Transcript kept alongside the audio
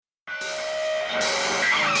Hello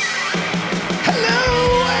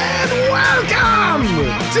and welcome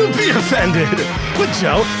to Be Offended with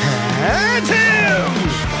Joe and Tim.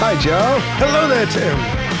 Hi, Joe. Hello there, Tim.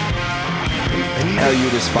 How are you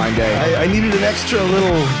this fine day? I needed an extra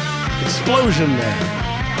little explosion there.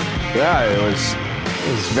 Yeah, it was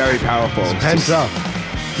very powerful. Pent up.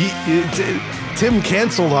 Tim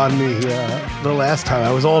canceled on me the last time.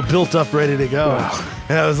 I was all built up, ready to go. Wow.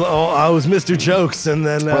 And I was Mr. Jokes, and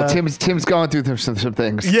then Well, Tim's going through some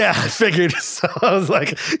things. Yeah, I figured. So I was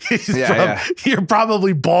like, you're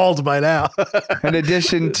probably bald by now. In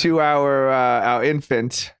addition to our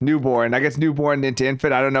infant, newborn, I guess newborn into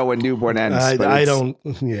infant. I don't know when newborn ends. I don't.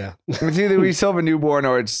 Yeah, it's either we still have a newborn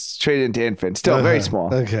or it's straight into infant. Still very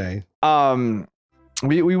small. Okay.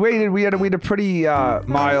 We waited. We had a pretty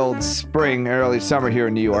mild spring, early summer here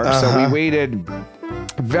in New York. So we waited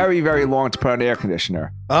very, very long to put on the air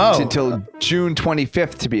conditioner. Until June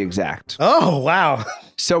 25th to be exact. Oh, wow.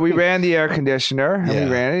 So we ran the air conditioner and we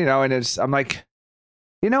ran it, and I'm like,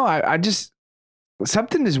 I just,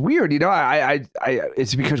 something is weird.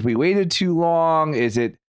 It's because we waited too long. Is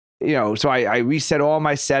it, so I reset all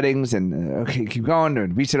my settings and keep going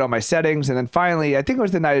and reset all my settings. And then finally, I think it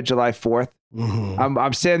was the night of July 4th. Mm-hmm.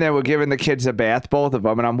 I'm sitting there, we're giving the kids a bath, both of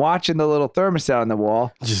them. And I'm watching the little thermostat on the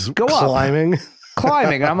wall just go climbing.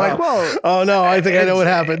 And I'm like, well, oh no, I think I know what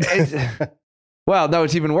happened. Well, no,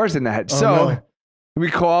 it's even worse than that. We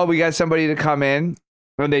got somebody to come in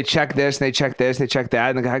and they check this, and they check this, they check that.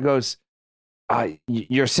 And the guy goes,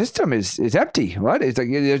 your system is empty. What? It's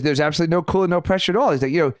like, there's absolutely no coolant, no pressure at all. He's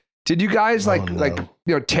like, did you guys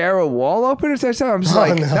tear a wall open or something? I'm just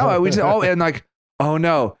oh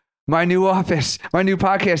no. My new office, my new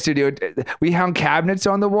podcast studio. We hung cabinets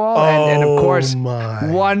on the wall, and of course,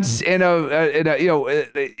 once in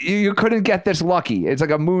a you couldn't get this lucky. It's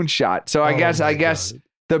like a moonshot. So I guess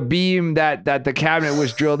the beam that the cabinet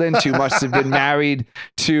was drilled into must have been married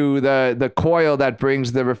to the coil that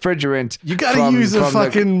brings the refrigerant. You got to use a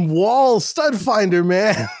fucking wall stud finder,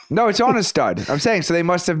 man. No, it's on a stud. I'm saying so. They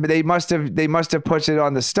must have put it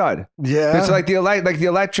on the stud. Yeah, it's like the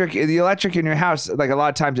electric in your house. Like a lot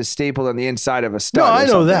of times, it's stapled on the inside of a stud. No, I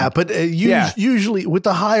know that, but usually with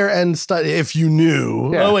the higher end stud, if you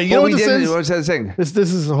knew. Yeah. Oh wait, you know what this is? What's that thing? This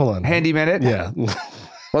is hold on. Handy minute. Yeah.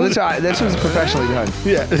 Well, this was professionally done.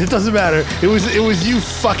 Yeah, it doesn't matter. It was you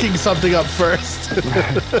fucking something up first.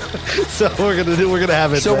 So we're gonna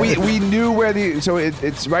have it. So we knew where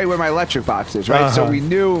it's right where my electric box is, right? So we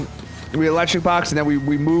knew we electric box, and then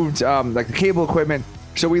we moved like the cable equipment.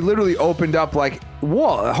 So we literally opened up like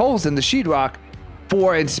holes in the sheetrock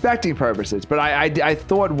for inspecting purposes. But I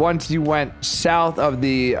thought once you went south of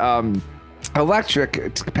the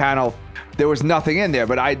electric panel, there was nothing in there.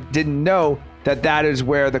 But I didn't know that is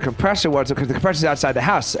where the compressor was, because the compressor's outside the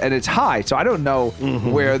house and it's high. So I don't know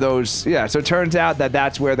where those, so it turns out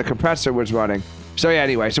that's where the compressor was running. So yeah,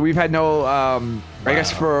 anyway, so we've had no, I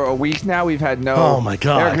guess for a week now, we've had no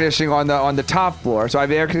air conditioning on the top floor. So I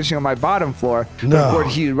have air conditioning on my bottom floor, but of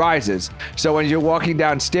course heat rises. So when you're walking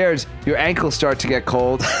downstairs, your ankles start to get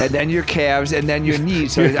cold, and then your calves, and then your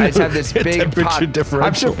knees. So I just have this big temperature differential.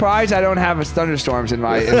 I'm surprised I don't have thunderstorms in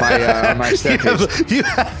my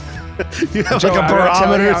staircase. You have like a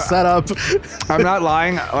barometer set up. I'm not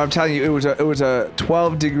lying. I'm telling you, it was a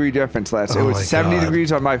 12-degree difference last. It was 70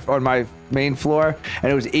 degrees on my main floor,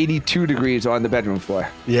 and it was 82 degrees on the bedroom floor.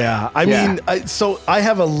 Yeah, I mean, so I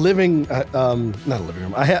have a living, not a living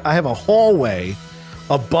room. I have a hallway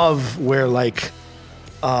above where my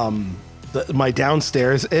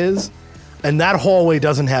downstairs is, and that hallway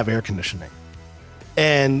doesn't have air conditioning.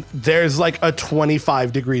 And there's like a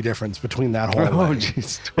 25-degree difference between that hallway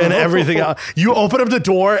and everything else. You open up the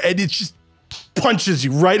door and it just punches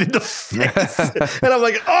you right in the face. And I'm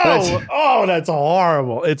like, that's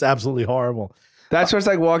horrible. It's absolutely horrible. That's what's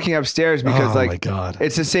like walking upstairs, because my God.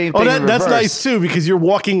 It's the same thing. That's nice too, because you're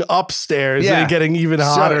walking upstairs and getting even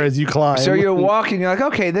hotter as you climb. So you're walking, you're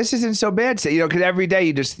like, okay, this isn't so bad. So, because every day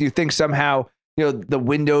you think somehow, the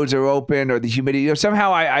windows are open or the humidity.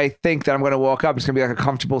 Somehow I think that I'm going to walk up. It's going to be like a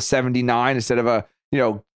comfortable 79 instead of a,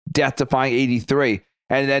 death-defying 83.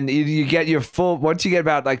 And then you get your full, once you get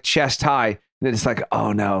about like chest high, then it's like,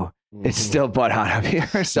 oh no, it's still butt hot up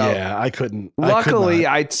here. So yeah, I couldn't. Luckily,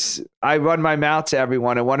 I run my mouth to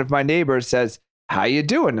everyone, and one of my neighbors says, how you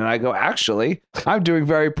doing? And I go, actually, I'm doing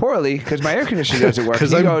very poorly because my air conditioning doesn't work.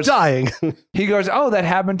 Because I'm dying. He goes, oh, that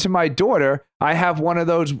happened to my daughter. I have one of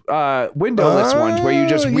those windowless ones where you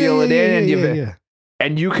just wheel it in and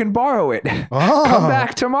and you can borrow it. Come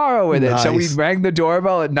back tomorrow with it. So we rang the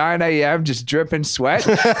doorbell at 9 a.m. just dripping sweat.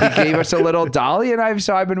 He gave us a little dolly, and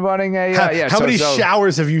I've been running a How many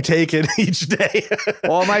showers have you taken each day?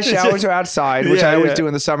 All my showers are outside, which I always do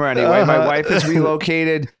in the summer anyway. My wife is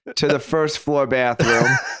relocated to the first floor bathroom.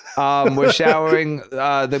 We're showering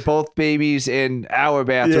both babies in our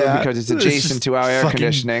bathroom because it's adjacent to our air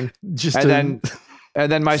conditioning. And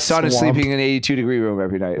then my son is sleeping in an 82-degree room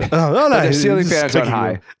every night. Oh, nice. The ceiling fans on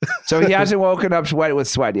high. So he hasn't woken up wet with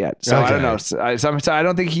sweat yet. So I don't know. I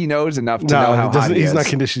don't think he knows enough to know how hot he is. He's not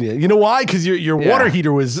conditioned yet. You know why? Because your water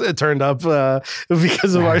heater was turned up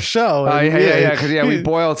because of our show. Because we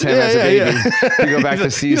boiled him as a baby. We go back to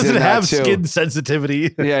season. He doesn't have skin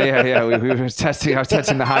sensitivity. Yeah. We were testing. I was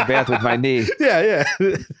testing the hot bath with my knee. Yeah.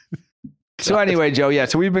 So anyway, Joe. Yeah.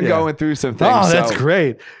 So we've been going through some things. Oh, that's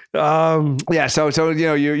great. So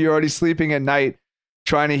you're already sleeping at night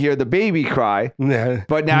trying to hear the baby cry,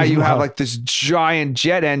 but now you have like this giant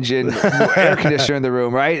jet engine air conditioner in the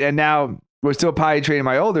room, right? And now we're still potty training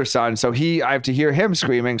my older son, so I have to hear him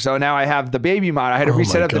screaming. So now I have the baby monitor. I had to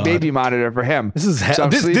reset up the baby monitor for him. This is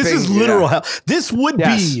this is literal hell. This would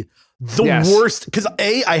be the worst because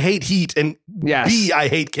A, I hate heat, and B, I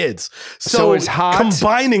hate kids. So it's hot.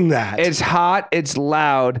 Combining that, it's hot, it's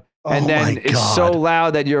loud. And then it's so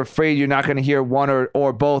loud that you're afraid you're not going to hear one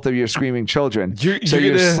or both of your screaming children. You're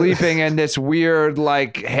sleeping in this weird,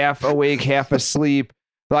 like half awake, half asleep.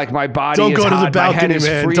 Like my body is hot. Don't go to the balcony,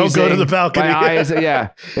 man. Don't go to the balcony. My eyes,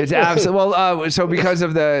 it's absolutely. Well, so because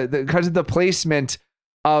of the placement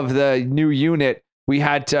of the new unit, we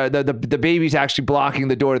had to, the baby's actually blocking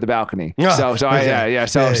the door to the balcony. I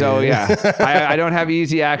don't have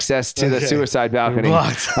easy access to the suicide balcony.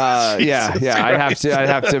 I'd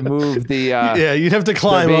have to move the you'd have to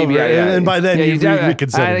climb over and by then you'd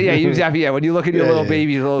reconsider. When you look at your little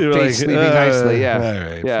baby, little face sleeping nicely. All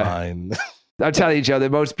right, fine. I'm telling you, Joe, the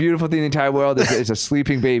most beautiful thing in the entire world is a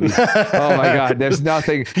sleeping baby. Oh my God, there's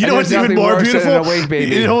nothing. You know what's even more beautiful? Than an awake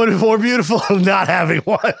baby. You know what's more beautiful? Not having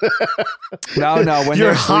one. No. When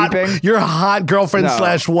they're sleeping, your hot girlfriend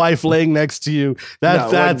 / wife laying next to you.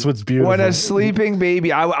 That's what's beautiful. When a sleeping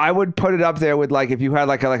baby, I would put it up there with like if you had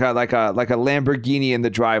like a Lamborghini in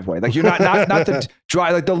the driveway. Like you're not the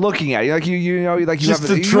drive, like the looking at you, like you just have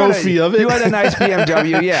the trophy of it. You had a nice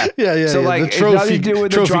BMW, yeah. So like it's nothing to do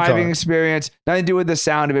with the driving experience. Nothing to do with the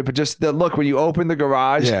sound of it, but just the look when you open the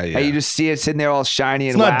garage and you just see it sitting there all shiny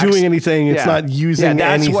and waxed. Not doing anything. It's not using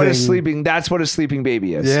anything. That's what a sleeping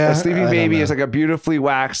baby is. A sleeping baby is like a beautifully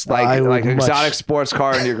waxed, like exotic sports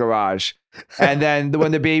car in your garage. And then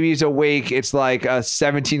when the baby's awake, it's like a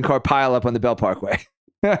 17-car pileup on the Bell Parkway.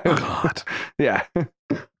 Oh God. Yeah.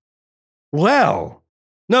 Well,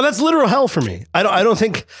 no, that's literal hell for me. I don't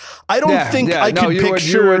think I could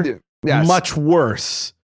picture much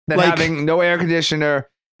worse. Than having no air conditioner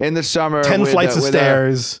in the summer, 10 flights of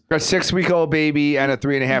stairs, a 6-week-old baby and a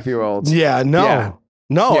 3.5-year-old. No.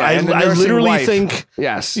 I literally think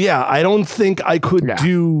I don't think I could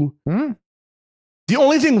do the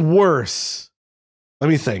only thing worse. Let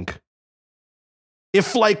me think.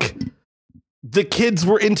 If like the kids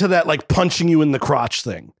were into that like punching you in the crotch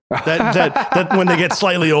thing. That when they get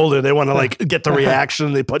slightly older, they want to like get the reaction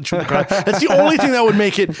and they punch you in the crotch. That's the only thing that would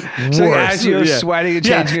make it worse. So as you're sweating and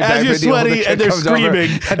changing your as you're sweating and they're screaming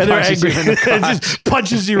and they're angry, it just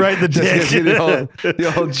punches you right in the dick.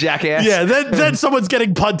 The old jackass. Yeah, then someone's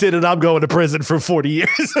getting punted and I'm going to prison for 40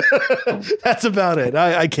 years. That's about it.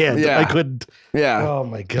 I can't. I couldn't. Yeah. Oh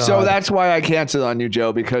my God. So that's why I canceled on you,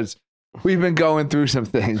 Joe, because we've been going through some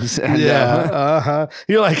things. And,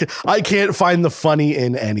 You're like, I can't find the funny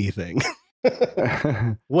in anything.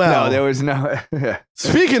 Well, no, there was no.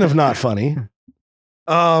 Speaking of not funny,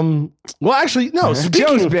 well, actually, no.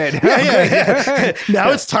 Joe's bit. Now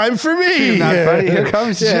it's time for me. Not funny. Here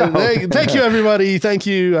comes Joe. Thank you, everybody. Thank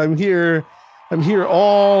you. I'm here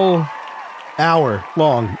all hour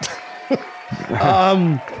long.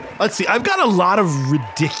 Let's see. I've got a lot of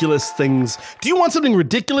ridiculous things. Do you want something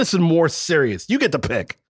ridiculous and more serious? You get to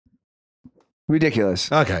pick.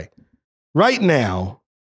 Ridiculous. Okay. Right now,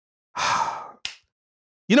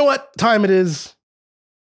 you know what time it is?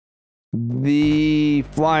 The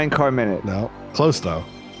flying car minute. No. Close, though.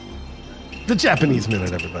 The Japanese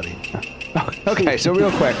minute, everybody. Okay, so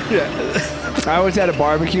real quick. I was at a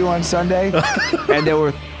barbecue on Sunday, and there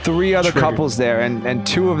were 3 other couples there, and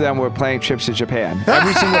 2 of them were planning trips to Japan.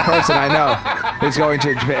 Every single person I know is going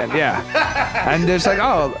to Japan. Yeah. And there's like,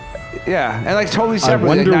 and like totally separate. I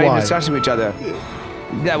wonder not why. Even discussing with each other.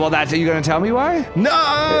 Yeah, well, are you going to tell me why?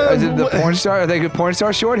 No. Is it the porn star? Are they a porn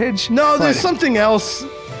star shortage? No, there's something else.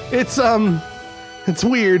 It's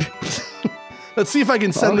weird. Let's see if I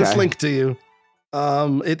can send this link to you.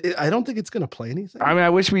 I don't think it's going to play anything. I mean, I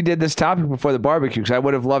wish we did this topic before the barbecue because I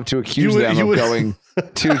would have loved to accuse them of going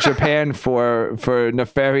to Japan for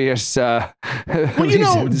nefarious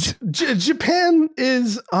reasons. Japan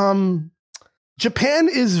is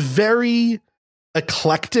very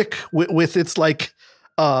eclectic with its like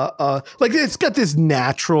it's got this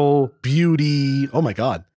natural beauty. Oh my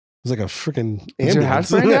God. It's like a freaking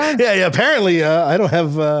ambulance. Yeah. Apparently, I don't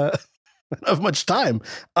have much time.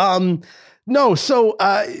 No, so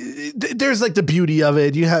there's like the beauty of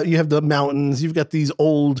it. You have the mountains. You've got these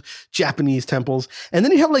old Japanese temples, and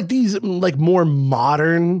then you have like these like more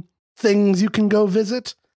modern things you can go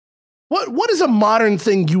visit. What is a modern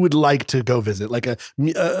thing you would like to go visit? Like a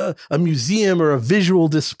museum or a visual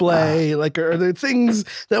display? Like are there things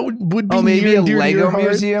that would be maybe near a Lego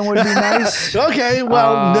museum would be nice. Okay,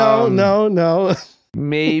 well, no.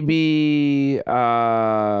 Maybe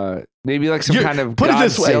like some kind of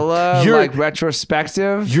Godzilla like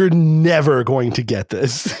retrospective. You're never going to get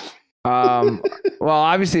this. Well,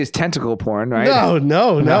 obviously it's tentacle porn, right?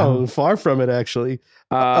 No. Far from it, actually.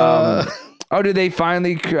 Did they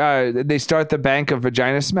finally they start the bank of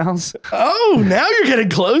vagina smells? Oh, now you're getting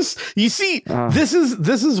close. You see, this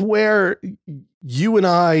is where you and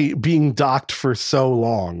I being docked for so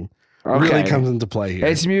long really comes into play here.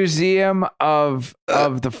 It's museum of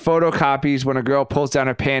the photocopies when a girl pulls down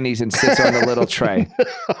her panties and sits on the little tray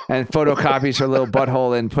and photocopies her little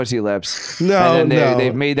butthole and pussy lips.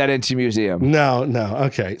 They've made that into museum. No.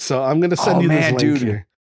 Okay, so I'm gonna send you this link here.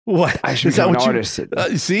 What? I should become an artist.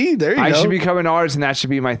 See, there you go. I should become an artist, and that should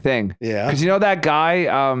be my thing. Yeah. Because you know that guy,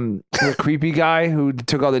 the creepy guy who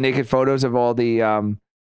took all the naked photos of all the.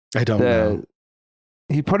 I don't know.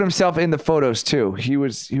 He put himself in the photos too. He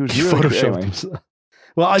was really photoshopped himself.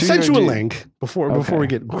 Well, I sent you a link before we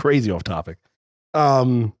get crazy off topic.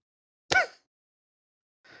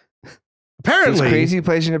 Apparently, this crazy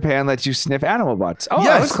place in Japan lets you sniff animal butts. Oh, yes.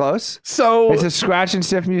 That was close. So it's a scratch and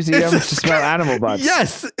sniff museum to smell animal butts.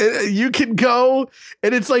 Yes, you can go,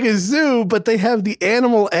 and it's like a zoo, but they have the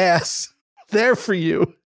animal ass there for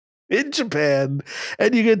you in Japan,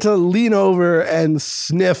 and you get to lean over and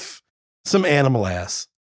sniff some animal ass.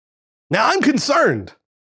 Now I'm concerned.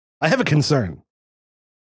 I have a concern.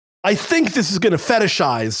 I think this is going to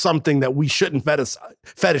fetishize something that we shouldn't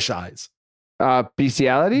fetishize.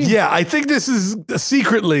 Bestiality? Yeah, I think this is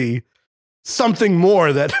secretly something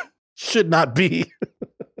more that should not be.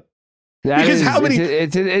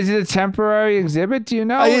 Is it a temporary exhibit? Do you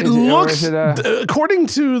know? It looks, according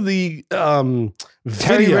to the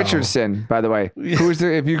Terry video, Richardson, by the way.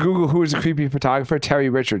 If you Google who is the creepy photographer, Terry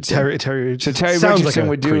Richardson. Terry So Terry Richardson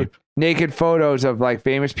would do naked photos of like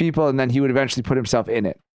famous people, and then he would eventually put himself in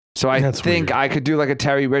it. So I think weird. I could do like a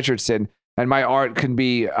Terry Richardson, and my art can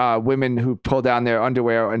be women who pull down their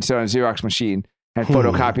underwear and sit on a Xerox machine and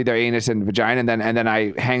photocopy their anus and vagina, and then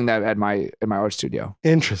I hang that at my art studio.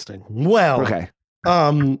 Interesting. Well, okay.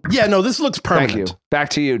 This looks permanent. Thank you. Back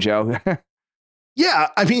to you, Joe. Yeah,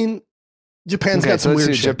 I mean, Japan's got some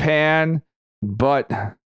weird shit. Japan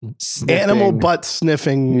animal butt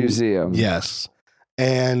sniffing museum. Yes,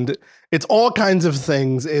 and it's all kinds of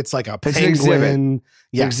things. It's like a penguin.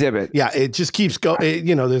 Exhibit. Yeah, it just keeps going.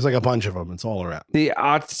 There's like a bunch of them. It's all around. The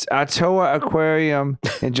Atoa Aquarium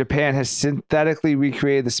in Japan has synthetically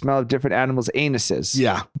recreated the smell of different animals' anuses.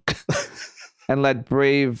 Yeah. And let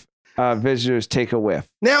brave visitors take a whiff.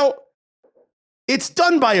 Now, it's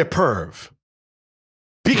done by a perv.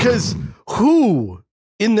 Because who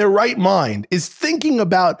in their right mind is thinking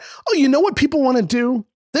about, you know what people want to do?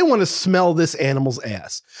 They want to smell this animal's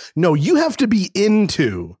ass. No, you have to be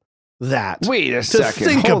into that. Wait a second.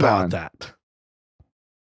 Think about that.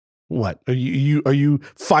 What are you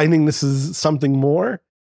finding this is something more?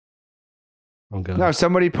 Oh God. No,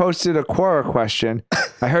 somebody posted a Quora question.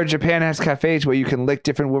 I heard Japan has cafes where you can lick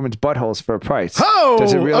different women's buttholes for a price. Oh,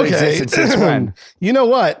 does it really exist, and since when? You know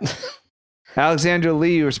what? Alexandra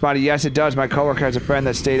Lee responded, yes, it does. My coworker has a friend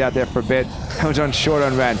that stayed out there for a bit. I was on short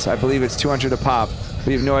on rent. I believe it's $200 a pop.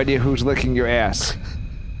 We have no idea who's licking your ass.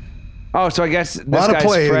 Oh, so I guess this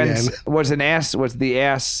guy's friend was the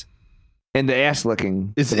ass in the ass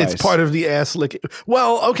licking. It's part of the ass licking.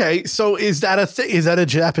 Well, okay. So is that a thing? Is that a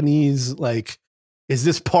Japanese, like, is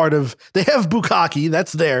this part of, they have bukkake,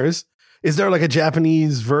 that's theirs. Is there like a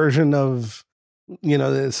Japanese version of,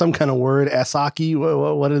 some kind of word, asaki?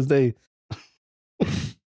 What is they?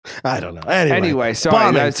 I don't know. Anyway,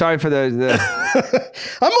 sorry for the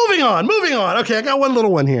I'm moving on. Okay, I got one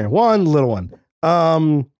little one here.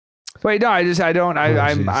 Wait, no,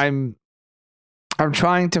 I'm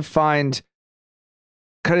trying to find,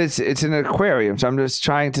 because it's an aquarium, so I'm just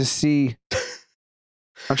trying to see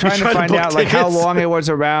I'm trying to find out like how long it was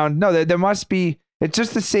around. No, there must be. It's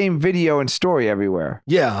just the same video and story everywhere.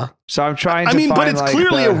 Yeah. So I'm trying to find, but it's like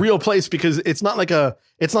clearly a real place because it's not like a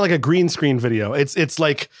green screen video. It's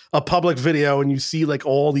like a public video and you see like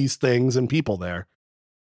all these things and people there.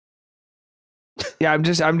 Yeah, I'm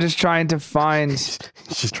just trying to find.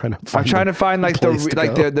 Just trying to find. I'm trying to find like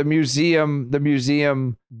the museum,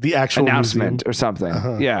 the actual announcement museum. Or something.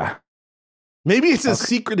 Uh-huh. Yeah. Maybe it's a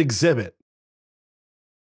secret exhibit.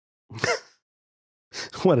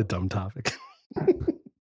 What a dumb topic.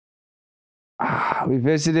 We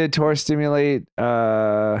visited Tour Stimulate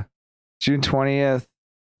June 20th.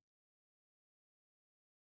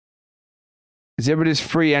 Exhibit is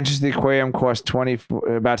free. Entrance to the aquarium costs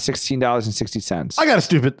about $16.60. I got a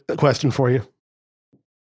stupid question for you.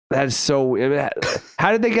 That's so.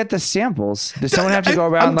 How did they get the samples? Did someone have to go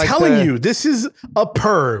around? I'm telling you, this is a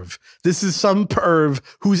perv. This is some perv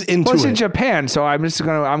who's into it. It's in Japan, so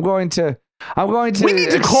I'm going to we need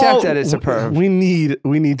to accept call, that it's a perv.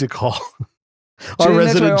 We need to call our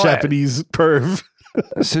resident Japanese perv.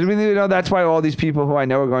 So do we know that's why all these people who I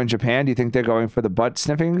know are going to Japan? Do you think they're going for the butt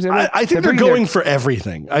sniffing exhibit? I think they're going for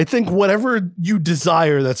everything. I think whatever you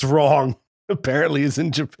desire that's wrong apparently is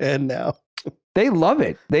in Japan now. They love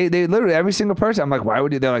it. They literally every single person. I'm like, why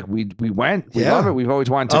would you? They're like, we went. We love it. We've always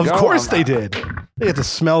wanted to go. Of course they did. They had to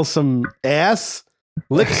smell some ass,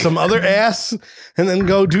 lick some other ass, and then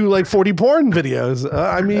go do like 40 porn videos.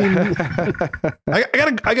 I mean, I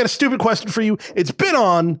got a stupid question for you. It's been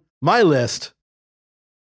on my list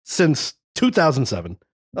since 2007.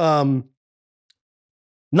 9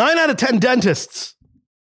 out of 10 dentists.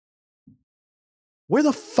 Where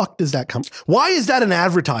the fuck does that come? Why is that an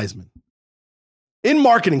advertisement? In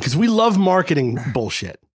marketing, because we love marketing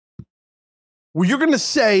bullshit. Well, you're going to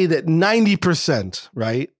say that 90%,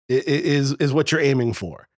 right, is what you're aiming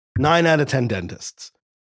for. 9 out of 10 dentists.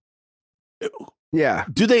 Yeah.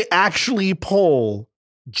 Do they actually poll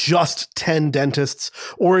just 10 dentists,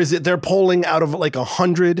 or is it they're polling out of like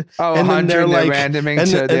 100? Oh, and 100, then they're like randoming,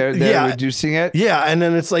 so they're reducing it. Yeah, and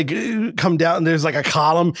then it's like come down. And there's like a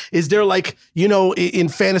column. Is there like in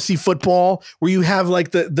fantasy football where you have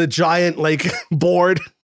like the giant like board?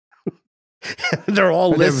 They're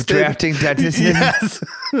all listed. They're drafting dentists. Yes,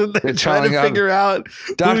 they're trying to figure out.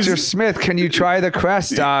 Dr. Smith, can you try the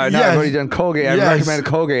Crest? No, I've already done Colgate. I recommend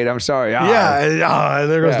Colgate. I'm sorry.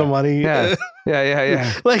 There goes the money. Yeah.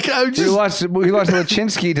 Like I'm just we lost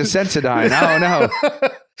Lachinsky to Sensodyne.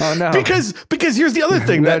 Oh no. Because here's the other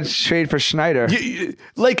thing that's trade for Schneider.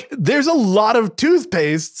 Like there's a lot of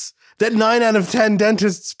toothpastes that 9 out of 10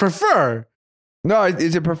 dentists prefer. No,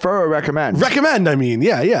 is it prefer or recommend? Recommend, I mean,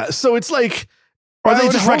 yeah. So it's like, are they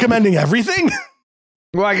just recommending everything?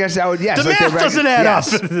 Well, I guess that would, yes. The math doesn't add up.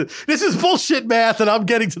 This is bullshit math, and I'm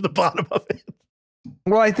getting to the bottom of it.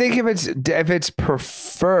 Well, I think if it's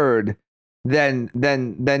preferred, then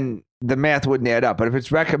the math wouldn't add up. But if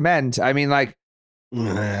it's recommend, I mean, like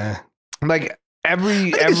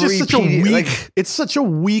it's such a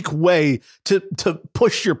weak way to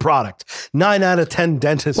push your product. 9 out of 10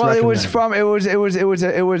 dentists. Well, recommend. it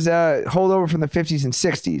was a holdover from the 50s and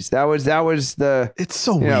 60s. That was the. It's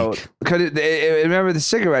so weak. Because remember the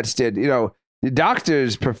cigarettes did. The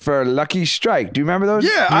doctors prefer Lucky Strike. Do you remember those?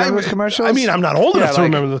 Yeah, I remember those commercials. I mean, I'm not old enough to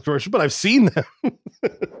remember those commercials, but I've seen them.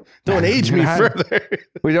 Don't age me further.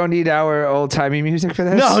 We don't need our old timey music for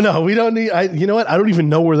this. No, we don't need. You know what? I don't even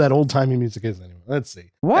know where that old timey music is anymore. Let's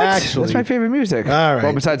see. What? Actually, that's my favorite music. All right.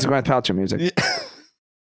 Well, besides the Gwyneth Paltrow music.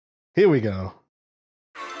 Here we go.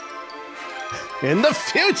 In the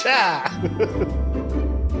future.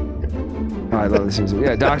 Oh, I love this music.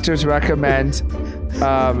 Yeah, doctors recommend.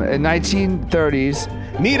 In 1930s.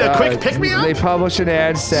 Need a quick pick-me-up? They published an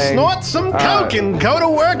ad saying... Snort some coke and go to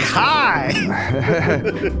work high.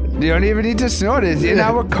 You don't even need to snort it. It's in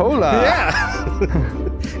our cola. Yeah.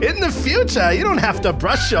 In the future, you don't have to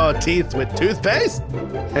brush your teeth with toothpaste.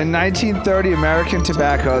 In 1930, American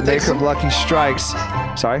Tobacco, they could Lucky Strikes.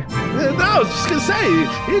 Sorry? No, I was just going to say,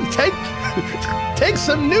 you take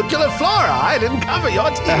some nuclear fluoride and cover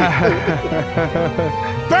your teeth.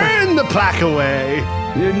 Burn the plaque away.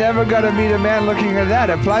 You're never going to meet a man looking at that.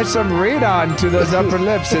 Apply some Radon to those upper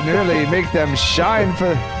lips and really make them shine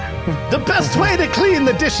for... The best way to clean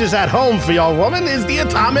the dishes at home for your woman is the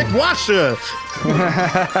atomic washer.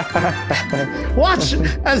 Watch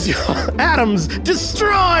as your atoms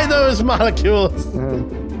destroy those molecules.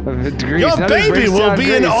 Your baby will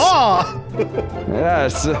be in awe.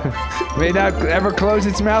 Yes. May not ever close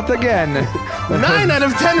its mouth again. 9 out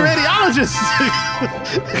of 10 radiologists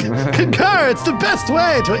concur it's the best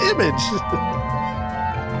way to image.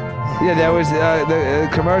 Yeah, that was the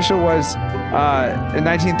commercial was in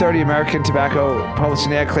 1930. American Tobacco published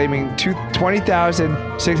an ad claiming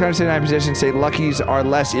 20,679 physicians say Luckies are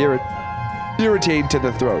less irritating to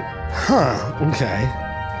the throat. Huh. Okay.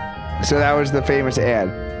 So that was the famous ad.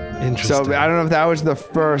 Interesting. So I don't know if that was the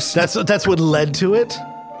first. That's what led to it.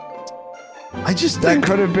 I just think that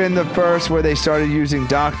could have been the first where they started using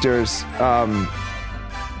doctors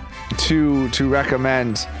to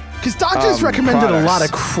recommend. Because doctors recommended products. A lot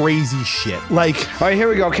of crazy shit. Like, all right, here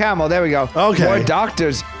we go. Camel. There we go. Okay.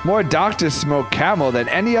 More doctors smoke Camel than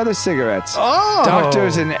any other cigarettes. Oh.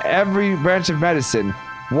 Doctors in every branch of medicine,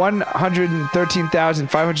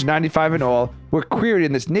 113,595 in all, were queried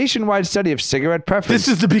in this nationwide study of cigarette preference.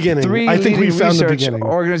 This is the beginning. 3 I think we found the research beginning.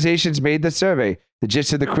 Organizations made the survey. The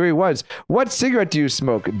gist of the query was, what cigarette do you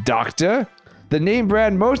smoke, doctor? The name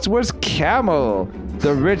brand most was Camel.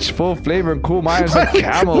 The rich, full flavor and cool minds of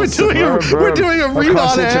Camel. We're doing a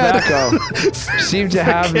read-on ad. Tobacco seem to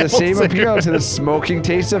have the same appeal to the smoking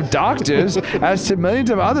taste of doctors as to millions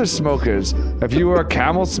of other smokers. If you are a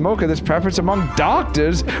Camel smoker, this preference among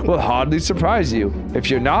doctors will hardly surprise you. If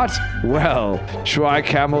you're not, well, try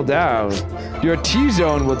Camel Down. Your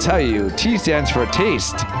T-zone will tell you. T stands for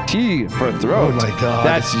taste. T for throat. Oh my God.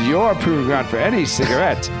 That's your proving ground for any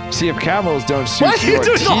cigarette. See if Camels don't suit your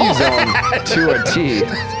T-zone to a T.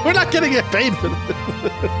 We're not gonna get paid for this.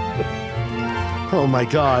 Oh my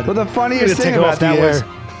God. Well, the funniest thing about that was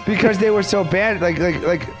because they were so bad,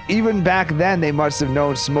 like even back then they must have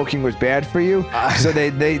known smoking was bad for you. So they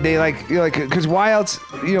because why else,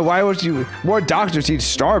 why would you, more doctors eat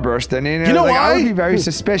Starburst than, why? I would be very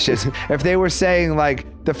suspicious if they were saying like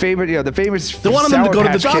the famous they wanted them to go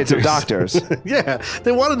to the kids of doctors. Yeah,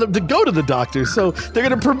 they wanted them to go to the doctor, so they're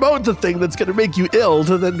going to promote the thing that's going to make you ill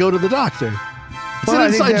to then go to the doctor. It's an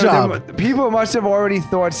inside job. People must have already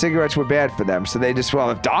thought cigarettes were bad for them, so they just,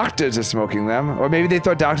 if doctors are smoking them, or maybe they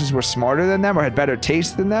thought doctors were smarter than them or had better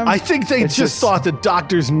taste than them. I think they just thought that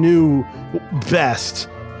doctors knew best.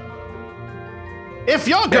 If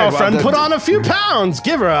your girlfriend put on a few pounds,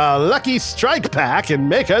 give her a Lucky Strike pack and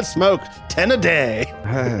make her smoke 10 a day.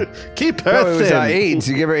 Keep her thin. It was AIDS.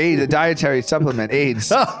 You give her AIDS, a dietary supplement,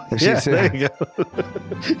 AIDS. Oh, yeah, there you go.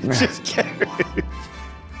 Just kidding.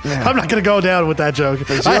 Yeah. I'm not going to go down with that joke.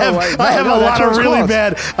 I have a lot of really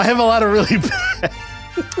bad.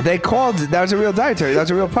 That was a real dietary. That was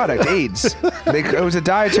a real product. AIDS. It was a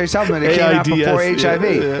dietary supplement. It came out before HIV.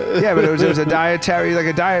 Yeah, but it was a dietary, like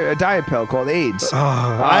a diet pill called AIDS. Oh,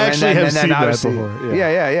 I actually have seen that before.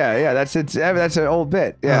 Yeah. That's an old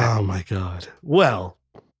bit. Yeah. Oh my God. Well,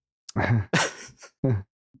 you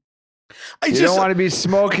don't want to be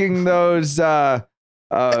smoking those.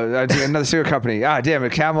 Another cigarette company. Damn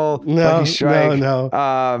it. Camel, Lucky Strike,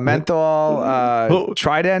 menthol,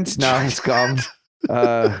 Trident. No, it's gum.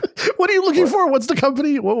 What are you looking for? What's the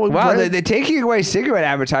company? Wow, they're taking away cigarette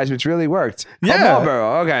advertisements really worked. Yeah.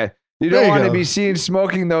 Marlboro. Okay. You don't want to be seen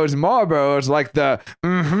smoking those Marlboros like the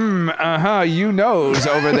you knows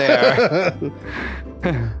over there.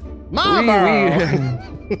 Marlboro.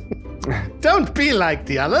 Don't be like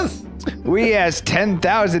the others. We asked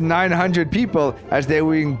 10,900 people as they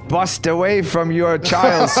were being bussed away from your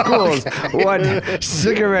child's schools what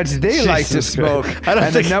cigarettes they like to smoke.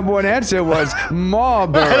 And the number one answer was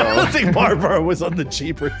Marlboro. I don't think Marlboro was on the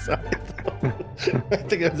cheaper side. I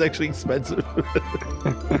think it was actually expensive.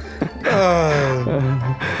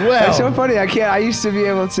 Well, it's so funny. I used to be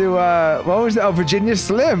able to. What was that? Oh, Virginia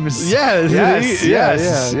Slims. Yes.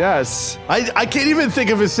 I can't even think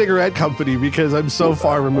of a cigarette company because I'm so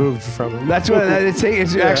far removed from it. That's what it's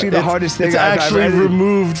actually the hardest thing. It's actually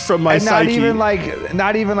removed from my psyche.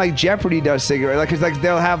 Not even like Jeopardy does cigarette. Like, cause like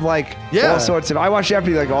they'll have like all sorts of. I watch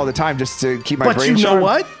Jeopardy like all the time just to keep my brain sharp. But you know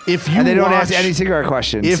what? And they don't ask any cigarette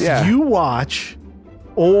questions. If you watch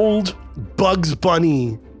old Bugs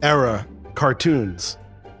Bunny era cartoons,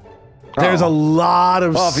 there's a lot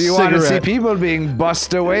of if you want to see people being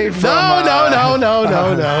bussed away from no.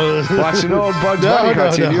 Watch an old Bugs Bunny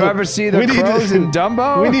cartoon. You ever see the crows in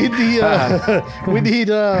Dumbo?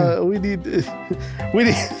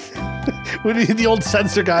 We need the old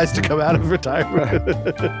censor guys to come out of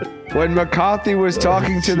retirement. When McCarthy was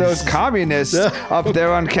talking to those communists up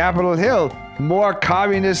there on Capitol Hill, more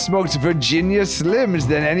communists smoked Virginia Slims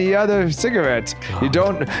than any other cigarette. God. You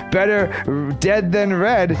don't better dead than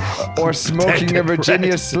red or smoking a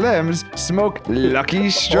Virginia Slims, smoke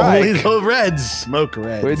Lucky Strike. Only the Reds smoke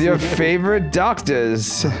Reds. With your favorite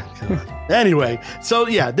doctors. Anyway, so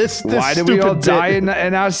yeah, this why do we all die in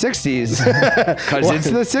our 60s? Because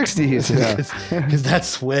it's the 60s. Because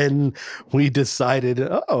that's when we decided,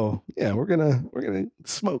 we're gonna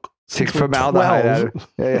smoke Take formaldehyde out of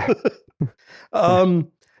it. Yeah.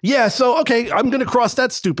 Yeah, so, okay, I'm going to cross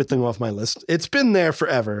that stupid thing off my list. It's been there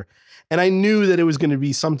forever, and I knew that it was going to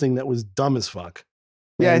be something that was dumb as fuck.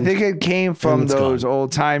 Yeah, I think it came from those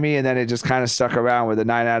old-timey, and then it just kind of stuck around with a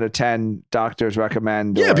 9 out of 10 doctors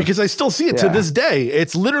recommend. Yeah, because I still see it to this day.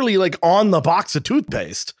 It's literally like on the box of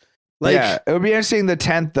toothpaste. Like, yeah, it would be interesting the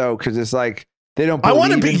 10th, though, because it's like they don't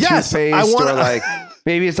believe in toothpaste, or like...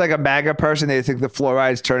 Maybe it's like a MAGA person. They think the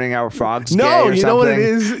fluoride's turning our frogs gay or you know what it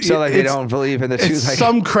is? So like they don't believe in the tooth. It's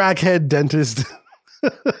some crackhead dentist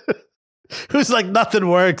who's like, nothing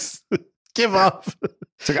works. Give up.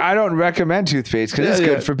 It's like, I don't recommend toothpaste because it's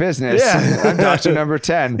good for business. Yeah. I'm doctor number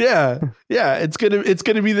 10. Yeah. It's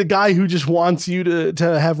gonna be the guy who just wants you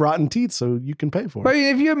to have rotten teeth so you can pay for it. But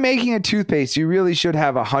if you're making a toothpaste, you really should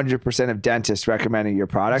have 100% of dentists recommending your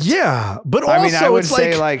product. Yeah. But also, I would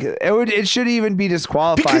say like it should even be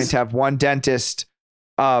disqualifying to have one dentist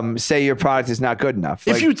say your product is not good enough.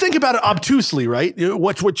 If you think about it obtusely, right?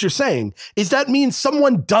 What you're saying is that means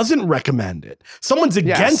someone doesn't recommend it. Someone's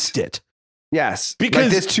against it. Yes, because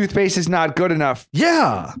like this toothpaste is not good enough.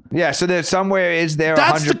 Yeah, yeah. So there's somewhere there.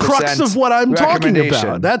 That's 100% the crux of what I'm talking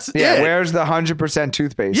about. That's it. Where's the 100%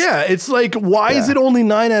 toothpaste? Yeah, it's like, why is it only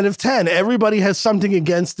 9 out of 10? Everybody has something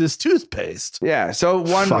against this toothpaste. Yeah. So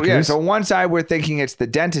one side we're thinking it's the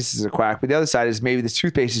dentist is a quack, but the other side is maybe this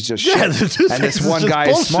toothpaste is just shit. The toothpaste and this one guy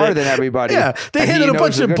is smarter than everybody. Yeah, they handed a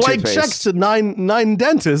bunch of blank checks to nine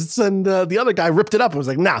dentists, and the other guy ripped it up and was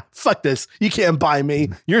like, "Nah, fuck this. You can't buy me.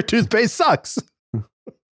 Your toothpaste sucks."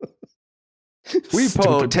 We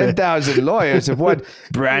polled 10,000 lawyers of what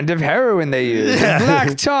brand of heroin they use. Yeah.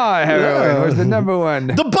 Black tar heroin was the number one.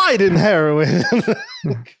 The Biden heroin.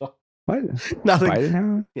 What? Nothing. Biden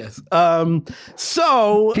heroin? Yes.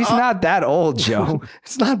 So he's not that old, Joe.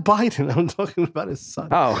 It's not Biden. I'm talking about his son.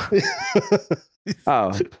 Oh. He's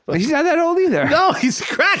not that old either. No, he's a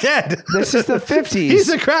crackhead. This is the 50s. He's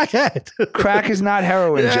a crackhead. Crack is not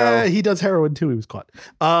heroin, Joe. He does heroin too. He was caught.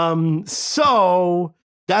 So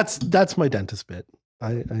that's my dentist bit.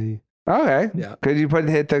 Okay. Yeah. Could you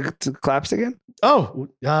hit the claps again? Oh,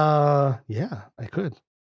 yeah, I could.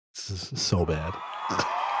 This is so bad.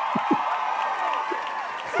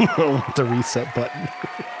 I don't want the reset button.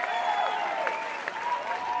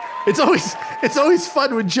 It's always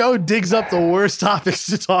fun when Joe digs up the worst topics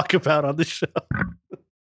to talk about on the show.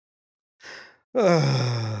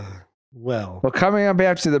 Well, coming up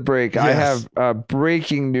after the break, yes. I have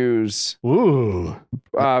breaking news. Ooh,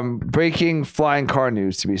 breaking flying car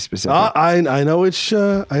news to be specific. I know which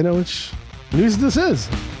news this is.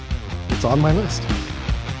 It's on my list.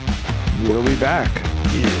 We'll be back.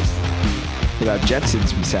 Yes. Without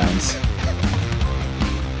Jetsons sounds.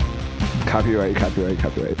 Copyright.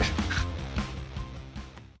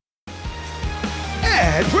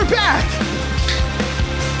 And we're back.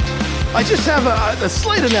 I just have a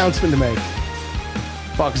slight announcement to make.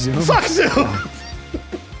 Fuck Zoom.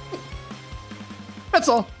 That's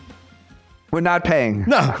all. We're not paying.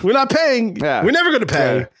 No, we're not paying. Yeah. We're never going to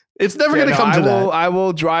pay. Yeah. It's never going to come to that. I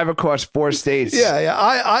will drive across 4 states. Yeah.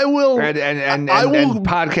 I will. And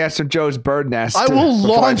podcast from Joe's bird nest. I will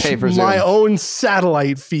launch my own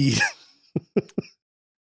satellite feed.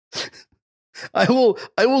 I will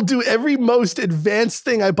do every most advanced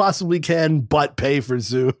thing I possibly can, but pay for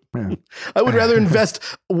Zoom. Yeah. I would rather invest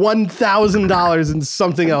 $1,000 in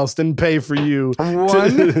something else than pay for you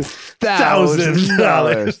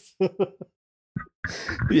 $1,000.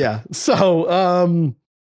 Yeah. So, oh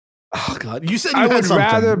God, you said you had something.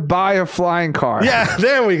 I would rather buy a flying car. Yeah,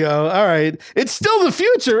 there we go. All right, it's still the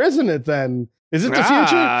future, isn't it? Then. Is it the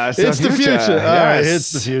future? It's the future. Yes. All right,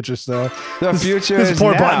 it's the future stuff. The future is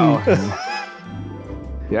poor now. Button.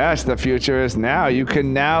 Yes, the future is now. You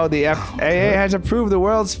can now. The FAA has approved the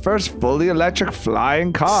world's first fully electric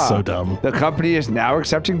flying car. So dumb. The company is now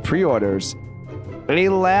accepting pre-orders.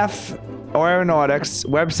 Aleph Aeronautics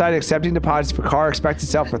website accepting deposits for car expected to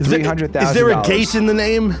sell for $300,000. Is there a gate in the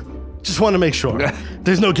name? Just want to make sure.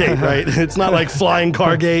 There's no gate, right? It's not like Flying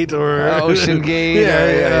Car Gate or Ocean Gate.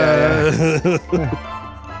 Yeah.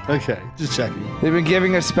 Okay, just checking. They've been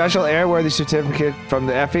giving a special airworthy certificate from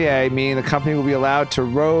the FAA, meaning the company will be allowed to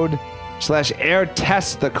road/air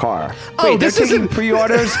test the car. Wait, they're taking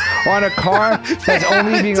pre-orders on a car that's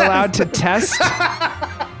only being allowed to test?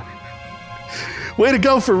 Way to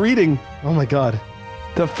go for reading. Oh my God.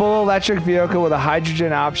 the full electric vehicle with a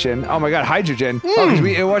hydrogen option. Oh my God, hydrogen! Oh,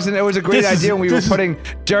 'cause it was a great idea when we were putting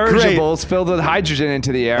dirigibles filled with hydrogen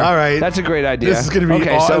into the air. All right, that's a great idea. This is going to be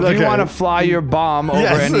okay. So if you want to fly your bomb over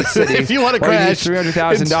any city, if you want to crash,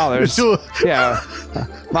 $300,000. Yeah,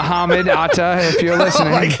 Muhammad Atta, if you're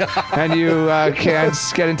listening, and you can't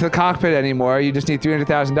get into the cockpit anymore, you just need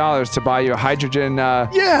 $300,000 to buy your hydrogen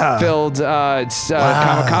filled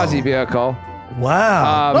kamikaze vehicle.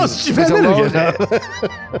 Wow. It's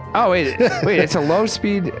a low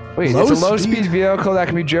speed. It's a low speed vehicle that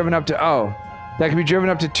can be driven up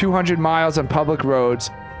to 200 miles on public roads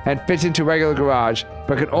and fits into a regular garage,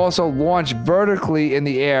 but can also launch vertically in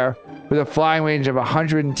the air with a flying range of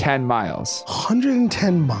 110 miles.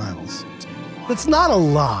 110 miles. That's not a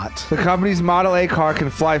lot. The company's Model A car can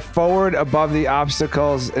fly forward above the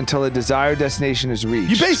obstacles until the desired destination is reached.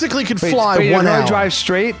 You basically could fly 1 hour. It can only drive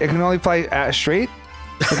straight. It can only fly straight.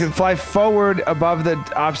 It can fly forward above the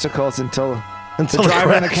obstacles until the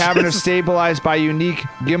driver and the cabin are stabilized by unique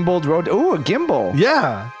gimbaled road. Ooh, a gimbal.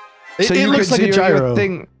 Yeah. It looks like a gyro.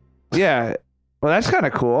 Yeah. Well, that's kind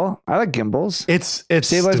of cool. I like gimbals. It's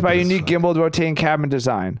stabilized by a unique gimbaled rotating cabin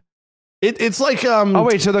design. It's like so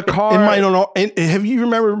the car have you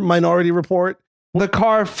remember Minority Report? The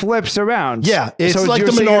car flips around. Yeah, it's so like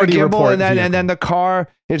the Minority Report, and then the car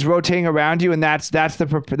is rotating around you, and that's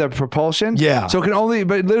the propulsion. Yeah, so it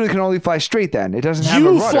literally can only fly straight. Then it doesn't have a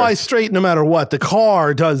rudder. You fly straight no matter what. The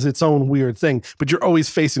car does its own weird thing, but you're always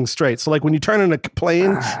facing straight. So like when you turn in a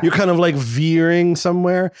plane, you're kind of like veering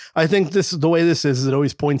somewhere. I think the way this is it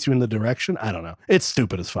always points you in the direction. I don't know. It's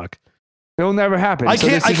stupid as fuck. It'll never happen. I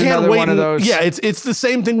can't wait. One of those. Yeah, it's the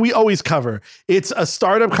same thing we always cover. It's a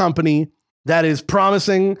startup company that is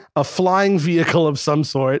promising a flying vehicle of some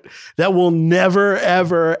sort that will never,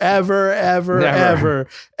 ever, ever, ever, ever,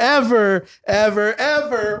 ever, ever,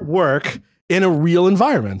 ever work in a real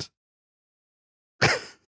environment. It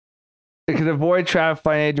can avoid traffic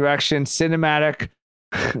in any direction. Cinematic.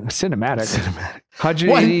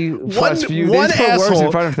 180 plus view. One asshole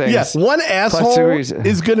in front of things. Yes, one asshole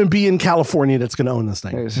is going to be in California that's going to own this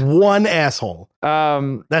thing. One asshole.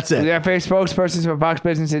 That's it. The FAA spokesperson for Fox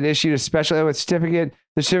Business had issued a special airworthiness certificate.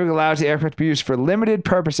 The certificate allows the aircraft to be used for limited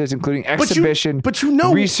purposes, including exhibition,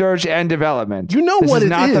 research, and development. You know this what is it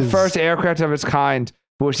not is. the first aircraft of its kind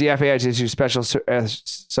for which the FAA has issued special. So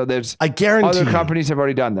there's. I guarantee other companies have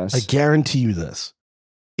already done this. I guarantee you this.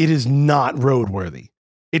 It is not roadworthy.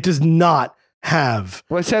 It does not have.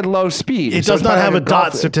 Well, it said low speed. It does not have a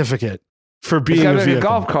DOT certificate for being a vehicle. A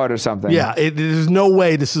golf cart or something. Yeah, there's no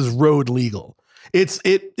way this is road legal. It's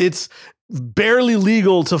barely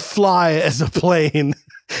legal to fly as a plane,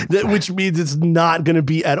 which means it's not going to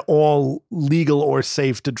be at all legal or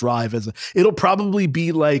safe to drive as a. It'll probably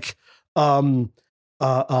be like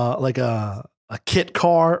a kit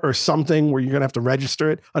car or something where you're going to have to register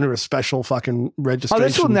it under a special fucking registration. Oh,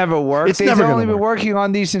 this will never work. They've only been working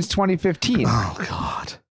on these since 2015. Oh,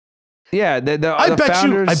 God. Yeah. I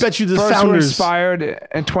bet you the first founders were inspired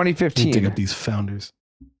in 2015. Dig up these founders.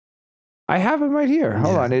 I have them right here.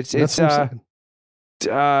 Hold on. It's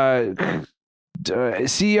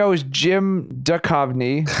CEO is Jim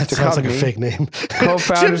Duchovny. That sounds like a fake name.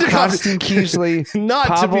 Co-founders Konstantin Kiesley,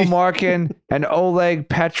 Pavel Markin, and Oleg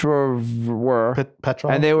Petrov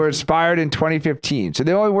and they were inspired in 2015. So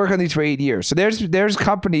they only work on these for 8 years. So there's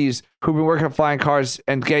companies who've been working on flying cars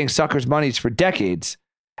and getting suckers' monies for decades,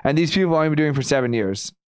 and these people have only been doing it for 7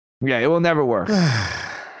 years. Yeah, it will never work.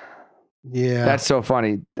 Yeah, that's so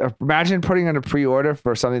funny. Imagine putting in a pre-order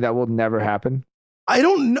for something that will never happen. I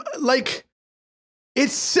don't know, like.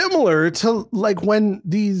 It's similar to like when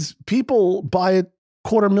these people buy a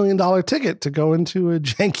 $250,000 ticket to go into a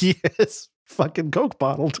janky ass fucking Coke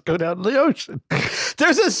bottle to go down to the ocean.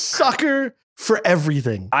 There's a sucker for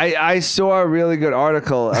everything. I saw a really good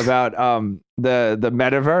article about the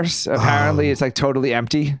metaverse. Apparently, it's like totally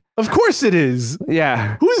empty. Of course it is.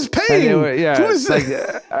 Yeah. Who's paying? Who's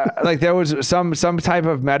like there was some type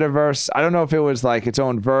of metaverse. I don't know if it was like its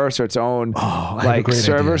own verse or its own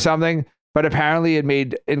server or something. But apparently it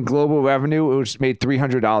made in global revenue, it made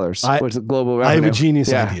 $300 was global revenue. I have a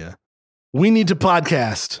genius idea. We need to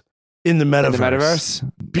podcast in the metaverse.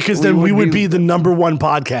 Because then we would be the number one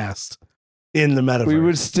podcast in the metaverse. We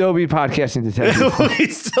would still be podcasting to 10 people. We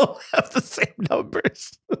still have the same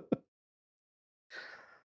numbers.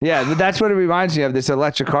 Yeah, but that's what it reminds me of. This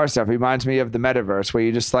electric car stuff. It reminds me of the metaverse where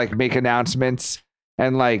you just like make announcements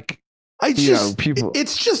and like people.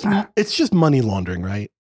 It's just money laundering, right?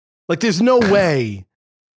 Like, there's no way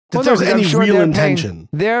that there's any real intention.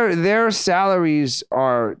 Their salaries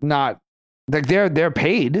are not like they're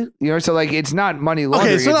paid, so like it's not money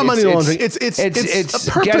laundering. Okay, so not money laundering. It's a getting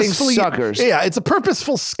purposefully suckers. Yeah, it's a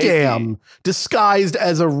purposeful scam disguised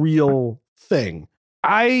as a real thing.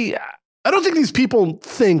 I don't think these people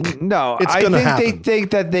think no. It's I gonna think happen. they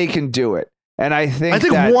think that they can do it, and I think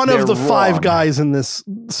one of the wrong. 5 guys in this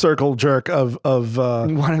circle jerk of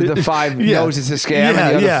one of the 5 knows it's a scam.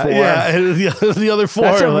 Yeah, and the other 4, yeah. The other 4.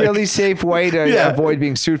 That's a really safe way to avoid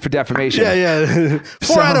being sued for defamation. Yeah.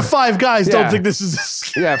 4 out of 5 guys don't think this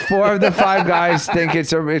is. Yeah, 4 of the 5 guys think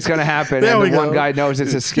it's going to happen, and the one guy knows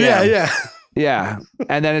it's a scam. Yeah,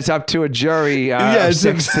 and then it's up to a jury of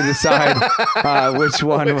 6 to decide which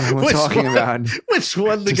one we're talking about. Which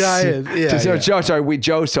one the guy is.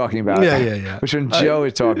 Joe's talking about. Yeah. Which one Joe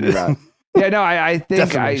is talking about. Yeah, no, I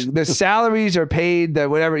think the salaries are paid, that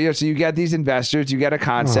whatever, so you get these investors, you get a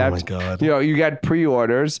concept. Oh my God. You get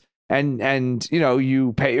pre-orders. And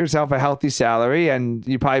you pay yourself a healthy salary, and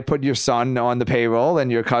you probably put your son on the payroll, and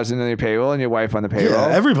your cousin on your payroll, and your wife on the payroll.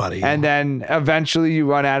 Yeah, everybody. And then eventually you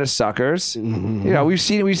run out of suckers.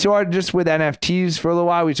 Mm-hmm. We saw it just with NFTs for a little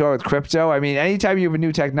while. We saw it with crypto. I mean, anytime you have a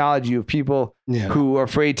new technology, you have people who are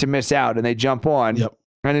afraid to miss out, and they jump on. Yep.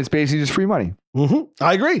 And it's basically just free money. Mm-hmm.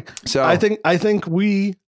 I agree. So I think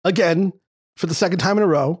we, again, for the second time in a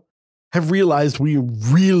row, have realized we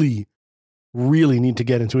really need to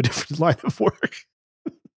get into a different line of work.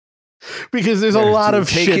 Because there's a lot of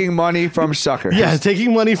taking money from suckers. Yeah,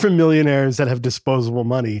 taking money from millionaires that have disposable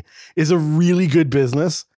money is a really good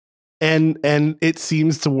business, and it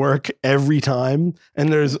seems to work every time.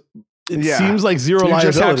 And it seems like zero liability.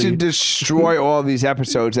 You just have to destroy all these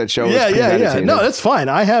episodes that show. Yeah. No, that's fine.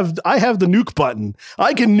 I have the nuke button.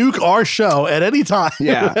 I can nuke our show at any time.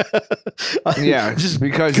 Yeah, just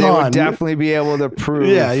because they would definitely be able to prove.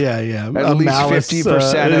 Yeah. At least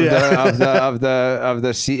 50%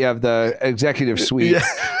 of the executive suite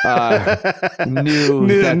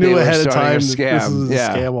knew ahead of time. This is a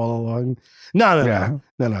scam all along. No.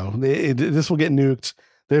 This will get nuked.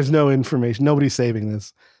 There's no information. Nobody's saving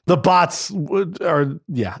this. The bots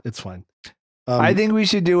it's fine. I think we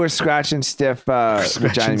should do a scratch and stiff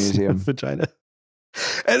vagina museum. Vagina.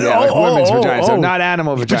 And women's vagina, so not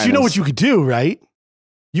animal vaginas. But you know what you could do, right?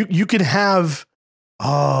 You could have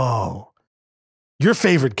your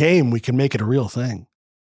favorite game. We can make it a real thing.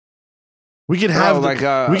 We could have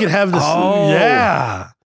we could have this.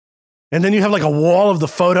 And then you have like a wall of the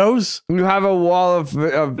photos. You have a wall of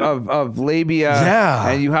labia. Yeah.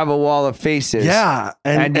 And you have a wall of faces. Yeah.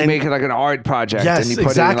 And you make it like an art project. Yes, and you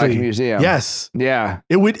put it in like a museum. Yes. Yeah.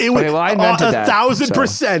 It would I invented that,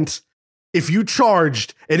 1,000%. If you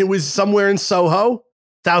charged and it was somewhere in Soho,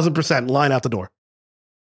 1,000% line out the door.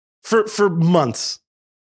 For months.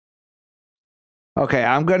 Okay,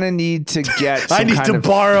 I'm gonna need to get. I need to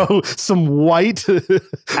borrow some white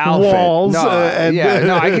walls. I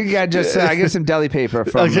can get I get some deli paper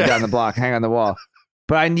from down the block, hang on the wall.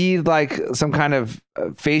 But I need like some kind of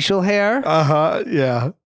facial hair.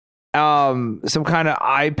 Yeah. Some kind of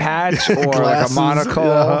eye patch or like a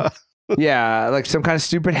monocle. Yeah, like some kind of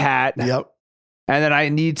stupid hat. Yep. And then I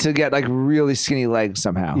need to get like really skinny legs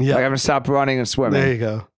somehow. Yep. Like I'm gonna stop running and swimming. There you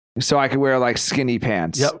go. So I can wear like skinny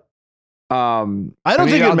pants. Yep. I don't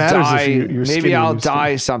think it matters if you're maybe I'll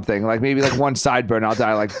dye something, like maybe like one sideburn I'll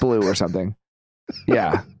dye like blue or something.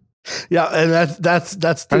 Yeah. Yeah, and that's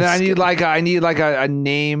and then I need like a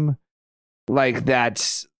name like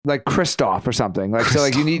that's like Christoph or something. Like Christoph. So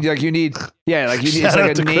like you need it's like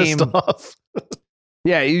a name.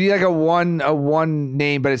 Yeah, you need like a one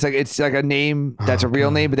name, but it's like a name that's a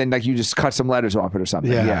real name, but then like you just cut some letters off it or something.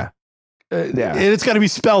 Yeah. And it's got to be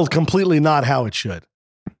spelled completely not how it should.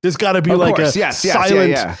 There's got to be like a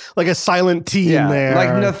silent T in there.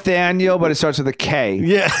 Like Nathaniel, but it starts with a K.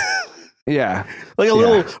 Yeah. Yeah. Like a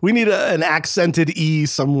little, we need an accented E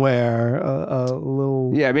somewhere. A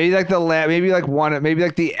little. Yeah. Maybe like maybe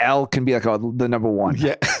like the L can be like the number 1.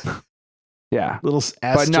 Yeah. Yeah. Little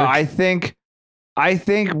asterisk. But no, I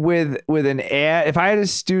think with an ad, if I had a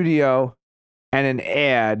studio and an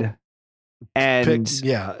ad, and and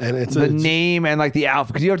it's the name and like the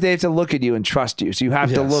outfit, because they have to look at you and trust you, so you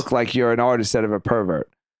have to look like you're an artist instead of a pervert.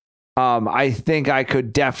 I think I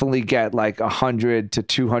could definitely get like 100 to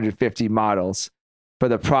 250 models for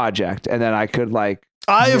the project, and then I could like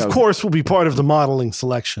of course will be part of the modeling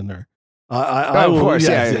selection. Or of course,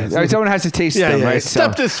 someone has to taste them, right?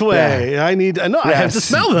 Step this way. I have to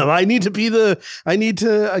smell them. I need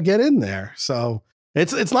to get in there. So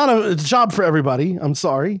it's not a job for everybody. I'm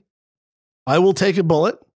sorry. I will take a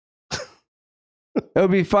bullet. It would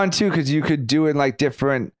be fun too, because you could do it like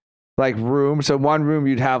different, like room. So one room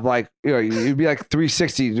you'd have like, you'd be like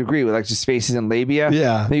 360 degree with like just faces and labia.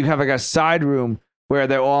 Yeah. Then you have like a side room where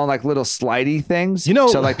they're all like little slidey things.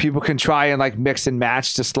 So like people can try and like mix and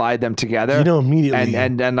match to slide them together. Immediately.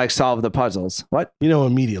 And like solve the puzzles. What?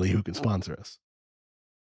 Immediately who can sponsor us.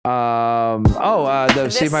 The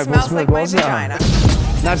Save My Balls. Smells like my vagina.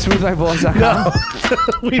 Not smoothmyballs.com. No,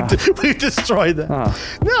 we destroyed that.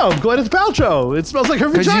 No, Gwyneth Paltrow. It smells like her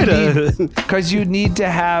vagina. Because you need to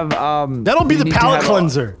have. That'll be the palate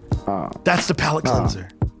cleanser. That's the palate cleanser.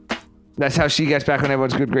 That's how she gets back on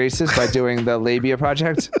everyone's good graces, by doing the labia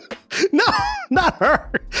project. No, not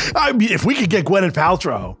her. I mean, if we could get Gwyneth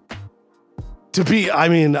Paltrow to be,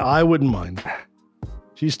 I wouldn't mind.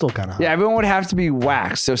 She's still kind of hot. Yeah, everyone would have to be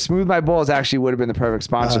waxed. So Smooth My Balls actually would have been the perfect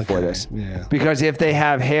sponsor for this. Yeah. Because if they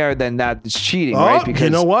have hair, then that's cheating, right? Because you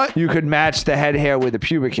know what? You could match the head hair with the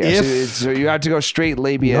pubic hair. So you have to go straight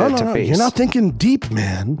labia to face. You're not thinking deep,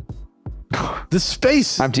 man. The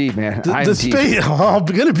space. I'm deep, man. I'm deep. Space, I'm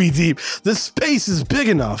going to be deep. The space is big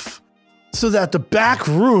enough so that the back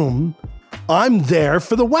room, I'm there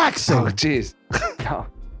for the waxing. Oh, jeez. No.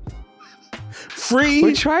 Free.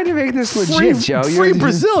 We're trying to make this legit, Joe. Free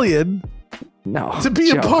Brazilian. No. To be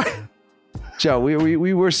a part. Joe,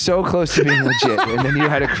 we were so close to being legit, and then you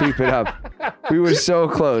had to creep it up. We were so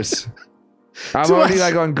close. I'm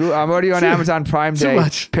already on Amazon Prime Day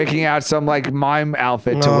picking out some like mime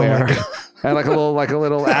outfit to wear. And like a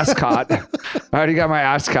little ascot. I already got my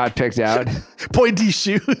ascot picked out. Pointy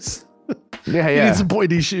shoes. Yeah. You need some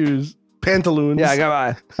pointy shoes. Pantaloons. Yeah, I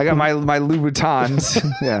got my Louboutins.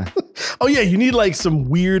 Yeah. Oh yeah, you need like some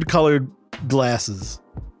weird colored glasses.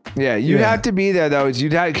 Yeah, you'd have to be there though.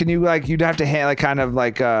 You'd have to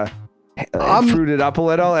fruit it up a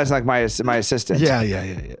little as like my assistant. Yeah.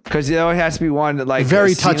 Because it has to be one like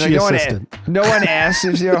very touchy assistant. No one asks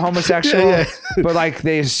if you're homosexual, but like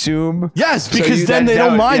they assume. Yes, because then they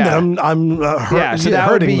don't mind that I'm so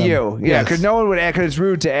that would be them. You. Yeah, because no one would ask. Because it's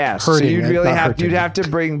rude to ask. So you'd really have to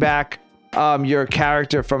bring back your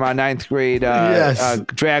character from our 9th grade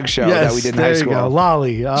drag show that we did in high school. Go.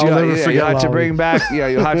 Lolly. I'll never forget you'll have Lolly. to bring back. Yeah,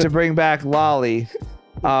 you'll have to bring back Lolly.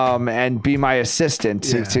 And be my assistant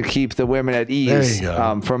to keep the women at ease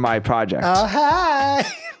for my project. Oh, hi.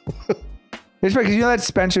 It's because you know that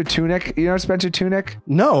Spencer Tunick? You know Spencer Tunick?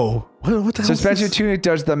 No. What the hell? So Spencer Tunick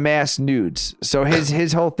does the mass nudes. So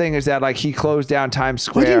his whole thing is that like he closed down Times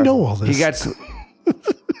Square. Why do you know all this? He gets...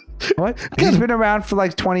 What? He's been around for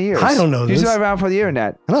like 20 years. I don't know this. He's been around for the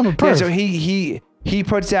internet. And I'm a perv. Yeah, so he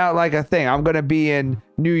puts out like a thing. I'm going to be in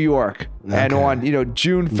New York and on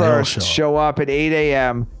June 1st, show up at 8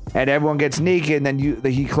 a.m. and everyone gets naked. And then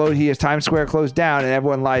he has Times Square closed down and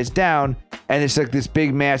everyone lies down. And it's like this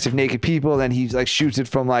big mass of naked people. Then he like shoots it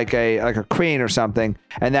from like a crane or something.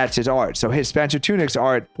 And that's his art. So his Spencer Tunick's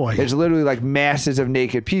art is literally like masses of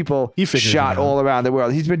naked people shot all around the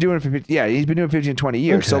world. He's been doing it for 15, 20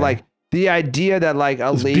 years. Okay. So like, the idea that like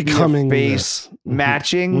a lady face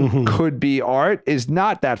matching could be art is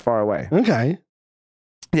not that far away. Okay.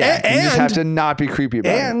 Yeah, you just have to not be creepy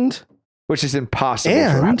about it. Which is impossible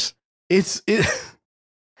for us. It's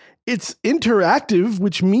interactive,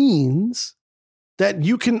 which means that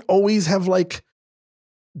you can always have like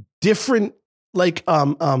different like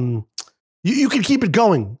you can keep it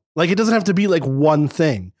going. Like it doesn't have to be like one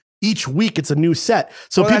thing. Each week it's a new set,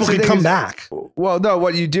 so people can come back. Well, no,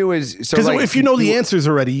 what you do is because if you know the answers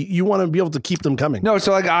already, you want to be able to keep them coming. No,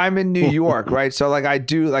 so like I'm in New York, right? So like I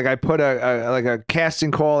put a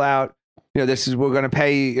casting call out. We're going to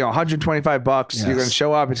pay $125. Yes. You're going to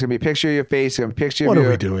show up. It's going to be a picture of your face. It's going to be a picture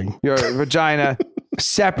of your vagina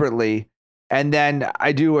separately, and then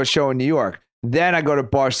I do a show in New York. Then I go to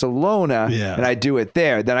Barcelona and I do it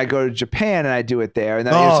there. Then I go to Japan and I do it there. And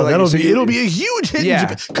then it'll be a huge hit in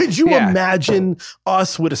Japan. Could you imagine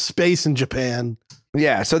us with a space in Japan?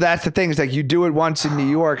 Yeah. So that's the thing. It's like you do it once in New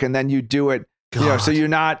York and then you do it. So you're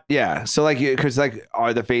not. Yeah. So like because like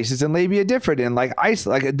are the faces in labia different in like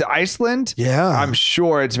Iceland? Yeah. I'm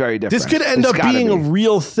sure it's very different. This could end up being a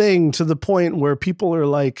real thing to the point where people are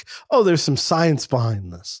like, oh, there's some science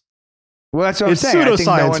behind this. Well, that's what I'm saying. It's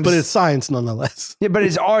pseudoscience, but it's science nonetheless. Yeah, but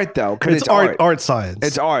it's art though. It's art science.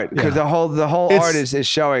 It's art because the whole art is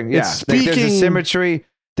showing. Yeah, there's a symmetry.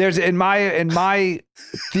 There's in my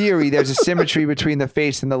theory, there's a symmetry between the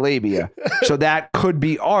face and the labia. So that could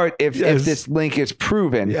be art if this link is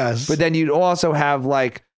proven. Yes. But then you'd also have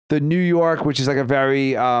like the New York, which is like a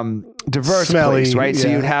very diverse place, right? Yeah. So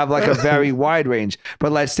you'd have like a very wide range.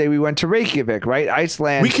 But let's say we went to Reykjavik, right?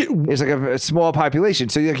 Iceland is like a small population.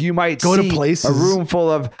 So like you might go see to places, a room full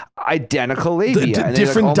of identical labia.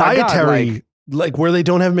 Different dietary, like where they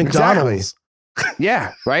don't have McDonald's. Exactly.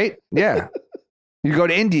 Yeah, right? Yeah. You go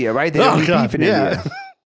to India, right? They don't eat beef in India.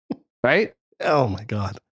 Right? Oh my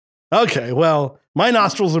God. Okay, well, my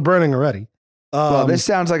nostrils are burning already. Well, this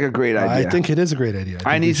sounds like a great idea. I think it is a great idea.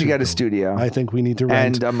 I need to get a studio. I think we need to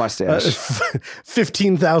rent and a mustache.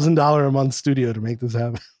 $15,000 a month studio to make this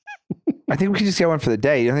happen. I think we can just get one for the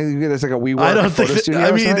day. You don't think there's like a WeWork photo studio?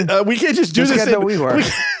 I mean, we can't just do this. Get the WeWork.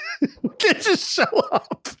 We can't just show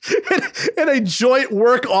up in a joint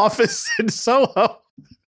work office in Soho.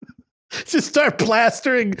 Just start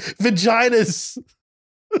plastering vaginas.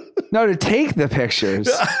 No, to take the pictures.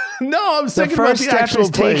 No, I'm thinking the about first the step actual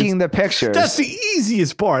is taking the pictures. That's the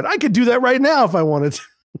easiest part. I could do that right now if I wanted to.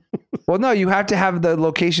 Well, no, you have to have the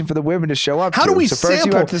location for the women to show up. How do we so sample? First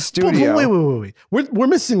you have the studio. Wait. We're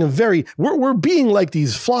missing we're being like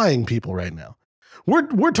these flying people right now.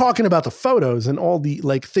 We're talking about the photos and all the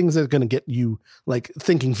like things that are going to get you like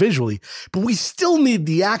thinking visually, but we still need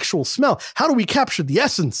the actual smell. How do we capture the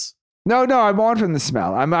essence? No, I'm on from the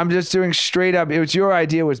smell. I'm just doing straight up. It was your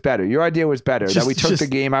idea was better. Your idea was better. That we took the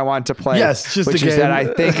game I wanted to play. Yes, just which the is game. that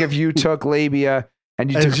I think if you took labia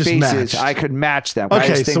and you took faces, matched. I could match them.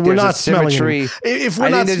 Okay, so we're not smelling. If we're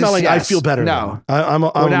not smelling, I feel better. No, I'm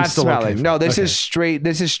we're not smelling. Okay. No, this is straight.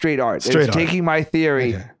 This is straight art. Straight art. Taking my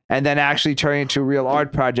theory and then actually turning it into a real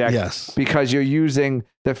art project. Yes, because you're using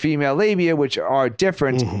the female labia, which are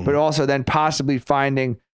different, but also then possibly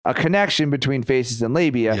finding a connection between faces and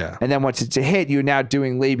labia. Yeah. And then once it's a hit, you're now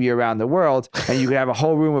doing labia around the world, and you could have a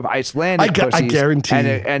whole room of Icelandic pussies. I guarantee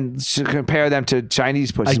and compare them to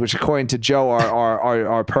Chinese pussies, which according to Joe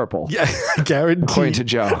are purple. Yeah, I guarantee. According to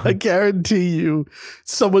Joe. I guarantee you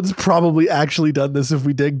someone's probably actually done this if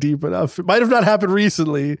we dig deep enough. It might have not happened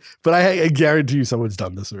recently, but I guarantee you someone's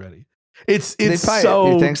done this already. It's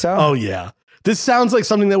so... You think so? Oh, yeah. This sounds like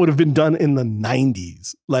something that would have been done in the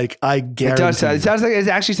 90s. Like, I guarantee. It does sound. It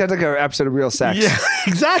actually sounds like an episode of Real Sex. Yeah,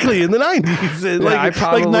 exactly. In the 90s. I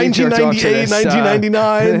probably like 1998,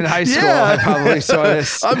 1999. In high school, I probably saw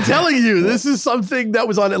this. I'm telling you, this is something that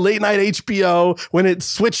was on late night HBO when it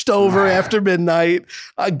switched over after midnight.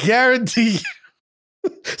 I guarantee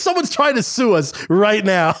someone's trying to sue us right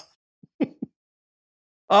now.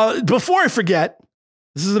 Before I forget,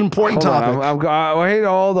 this is an important topic. Wait,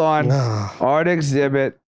 hold on. Art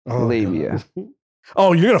exhibit labia.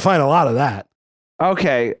 Oh, you're going to find a lot of that.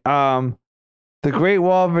 Okay. The Great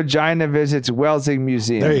Wall of Vagina visits Welsing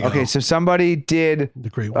Museum. There you go. Okay, so somebody did the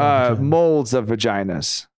Great Wall molds of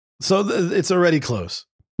vaginas. So it's already close.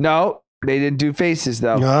 No, they didn't do faces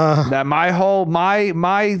though. That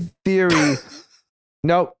my theory.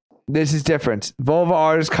 Nope. This is different. Vulva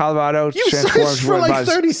Artist Colorado you transforms searched for like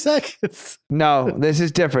 30 seconds. No, this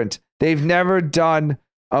is different. They've never done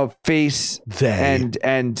a face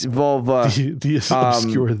and vulva. The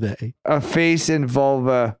obscure they. A face and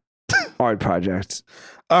vulva art project.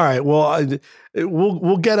 All right. Well,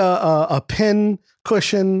 we'll get a pin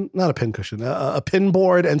cushion, not a pin cushion, a pin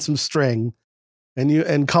board and some string,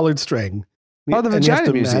 and colored string. Oh, the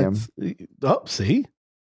Vagina Museum. Oh, see.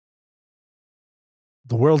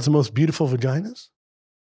 The world's most beautiful vaginas?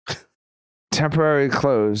 Temporarily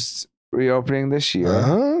closed, reopening this year.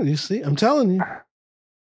 You see, I'm telling you.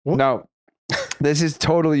 What? No, this is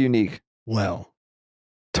totally unique. Well,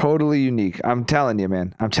 totally unique. I'm telling you,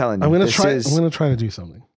 man. I'm telling you. I'm gonna try to do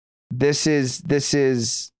something. This is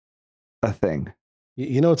a thing.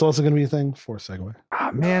 You know, it's also gonna be a thing. For segue.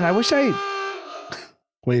 Oh, man, I wish I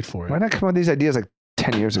wait for it. Why not come up with these ideas like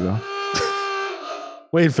 10 years ago?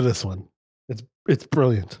 Wait for this one. It's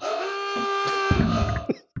brilliant.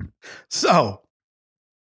 So,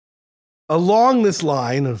 along this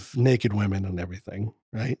line of naked women and everything,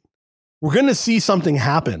 right? We're going to see something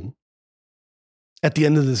happen at the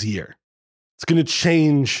end of this year. It's going to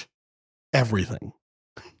change everything.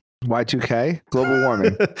 Y2K? Global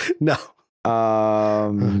warming? No.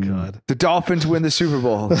 Oh, God. The Dolphins win the Super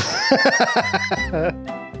Bowl.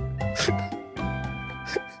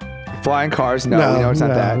 Flying cars? No, we know it's not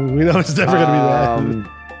that. We know it's never going to be that.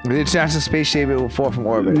 The International Space Station will fall from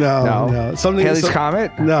orbit. No. Halley's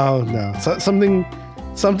Comet? No.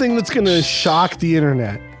 Something that's going to shock the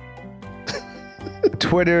internet.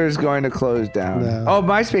 Twitter is going to close down. No. Oh,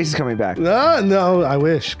 MySpace is coming back. No, I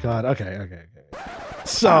wish. God. Okay.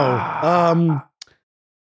 So,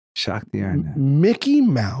 shock the internet. Mickey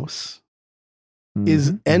Mouse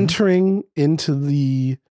is entering into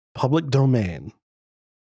the public domain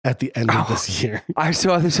at the end of this year. I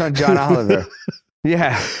saw this on John Oliver.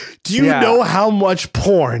 Yeah. Do you know how much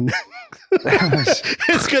porn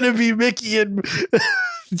it's going to be Mickey and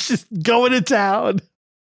just going to town?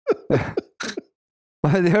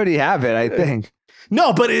 Well, they already have it, I think.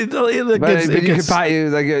 No, but you could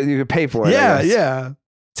pay for it. Yeah.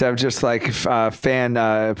 To have just like fan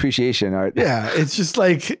appreciation art. Yeah, it's just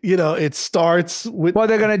like, it starts with. Well,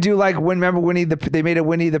 they're gonna do like remember they made a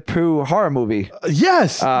Winnie the Pooh horror movie.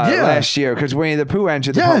 Yes, last year because Winnie the Pooh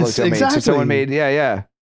entered the public domain. Exactly. So someone made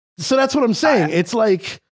So that's what I'm saying. It's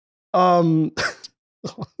like,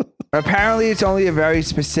 apparently it's only a very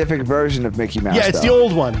specific version of Mickey Mouse. Yeah, it's the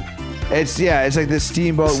old one. It's like the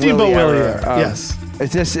Steamboat Willie era. Yes.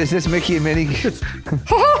 Is this Mickey and Minnie?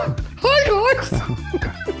 Hi guys.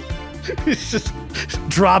 It's just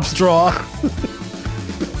drop straw.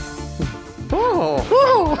 Oh.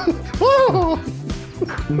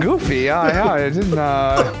 Goofy. Yeah, I didn't.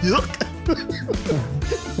 I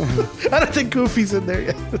don't think Goofy's in there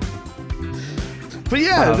yet. But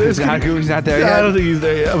yeah, Goofy's not there yet. I don't think he's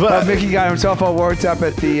there yet. But Mickey got himself all worked up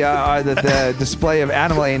at the display of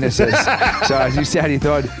animal anuses. So as you said, he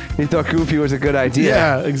thought Goofy was a good idea.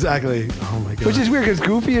 Yeah, exactly. Oh my god. Which is weird because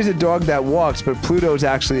Goofy is a dog that walks, but Pluto's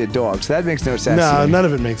actually a dog. So that makes no sense. No, none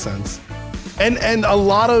of it makes sense. And a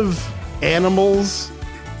lot of animals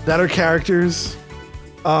that are characters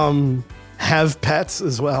have pets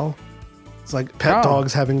as well. It's like pet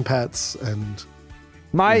dogs having pets and.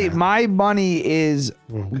 My money is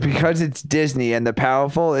because it's Disney and the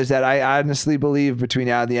powerful is that I honestly believe between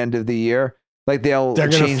now and the end of the year, like they'll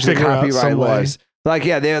change the copyright laws. Like they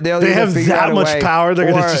have that much power.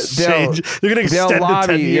 They're going to just change. They're going to extend it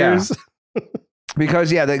 10 years. Yeah. Because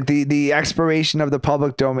the expiration of the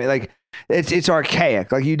public domain, like it's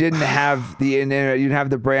archaic. Like you didn't have the internet, you didn't have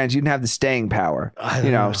the brands, you didn't have the staying power.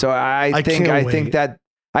 So I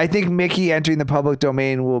think Mickey entering the public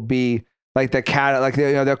domain will be. Like the cat, like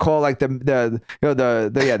they'll call like the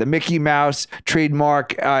Mickey Mouse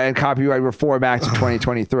trademark and copyright reform act of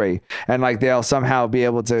 2023, and like they'll somehow be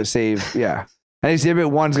able to save. Yeah, and Exhibit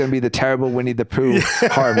 1's going to be the terrible Winnie the Pooh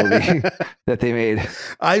horror movie that they made.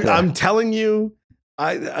 I'm telling you,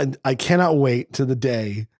 I cannot wait to the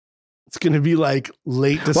day. It's going to be like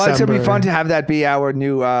late December. Well, it's going to be fun to have that be our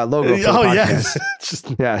new logo. For the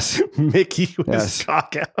podcast. Yes, Mickey with his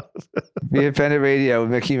cock out. Be Independent Radio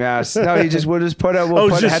with Mickey Mouse. No, we'll just put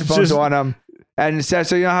headphones on him, and instead,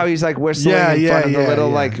 so you know how he's like whistling in front of the little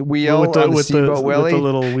like wheel with the Steamboat Willie, with the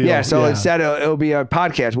little wheel. Yeah, so instead it'll be a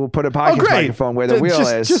podcast. We'll put a podcast microphone where the wheel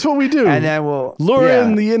is. Just what we do, and then we'll lure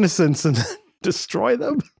in the innocents and destroy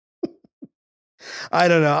them. I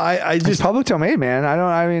don't know. I just it's public domain, man.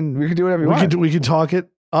 I mean, we could do whatever we want. We could talk it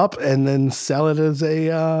up and then sell it as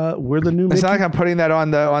a we're the new. It's Mickey. not like I'm putting that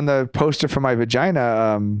on the poster for my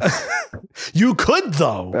vagina. You could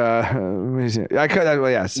though. I could. Well,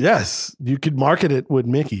 yes. Yes, you could market it with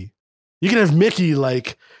Mickey. You could have Mickey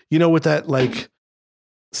like with that like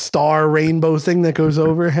star rainbow thing that goes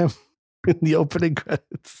over him. In the opening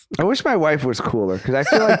credits. I wish my wife was cooler because I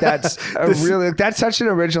feel like that's that's such an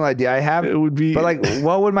original idea I have. It would be, but like,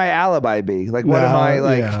 what would my alibi be? Like, what am I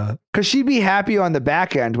like? Because she'd be happy on the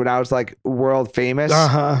back end when I was like world famous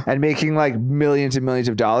and making like millions and millions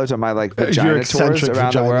of dollars on my like vagina tours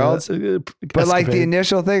around the world. But like the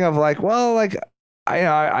initial thing of like, well, like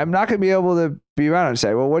I'm not going to be able to be around and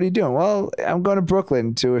say, well, what are you doing? Well, I'm going to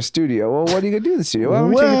Brooklyn to a studio. Well, what are you going to do in the studio? Well,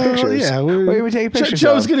 we're taking pictures. Yeah, we're taking pictures.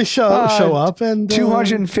 Joe's going to show up and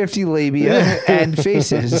 250 labia and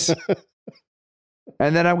faces.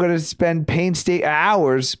 And then I'm going to spend painstaking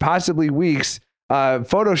hours, possibly weeks,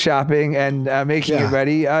 photoshopping and making it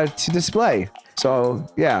ready to display. So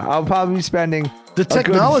yeah, I'll probably be spending the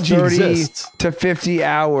technology a good 30 exists. to 50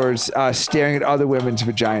 hours staring at other women's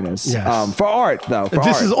vaginas. Yes. For art, though.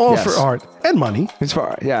 This is all for art and money. It's for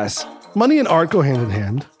art, yes. Money and art go hand in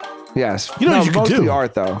hand. Yes. You know what you could do?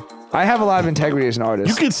 Art, though. I have a lot of integrity as an artist.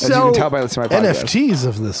 You could sell you can tell by listening to my NFTs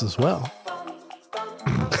of this as well.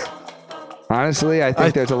 Honestly, I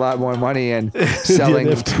think there's a lot more money in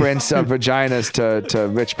selling prints of vaginas to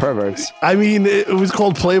rich perverts. I mean, it was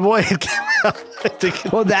called Playboy. It came out, I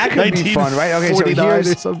think, well, that could be fun, right? Okay,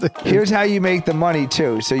 so here's how you make the money,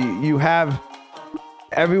 too. So you have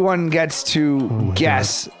everyone gets to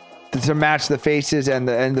guess to match the faces and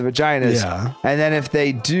the vaginas. Yeah. And then if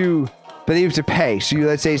they do, but they have to pay. So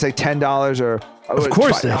let's say it's like $10 or of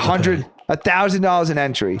course $1,000 an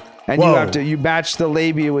entry. And you match the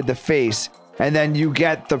labia with the face. And then you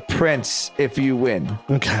get the prints if you win.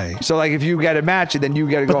 Okay. So like if you get a match, then you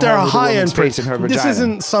get to go home with the woman's face in her vagina. This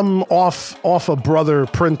isn't some off a brother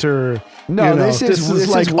printer. No, this is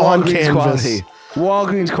like on canvas. Quality.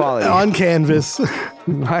 Walgreens quality. On canvas.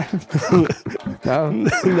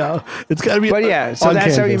 No, it's got to be. But yeah, so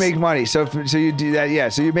that's how you canvas. make money. So you do that. Yeah,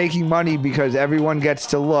 so you're making money because everyone gets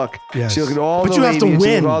to look. Yes. So you look at all But the you have to labias, you look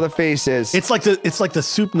win. at all the faces. It's like the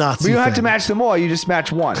soup Nazi. But you don't have to thing. match them all. You just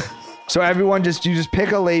match one. So everyone you just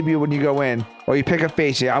pick a labia when you go in, or you pick a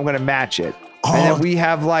face. Yeah, I'm gonna match it. And then we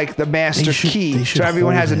have like the master key. So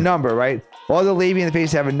everyone has a number, right? All the labia and the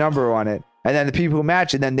face have a number on it. And then the people who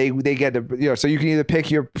match it, then they get the, so you can either pick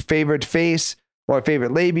your favorite face or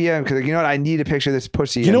favorite labia. Because you know what? I need a picture of this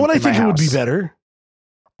pussy. You know what I in think my it would be house. better?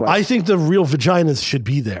 What? I think the real vaginas should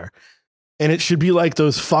be there. And it should be like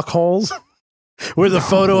those fuck holes where the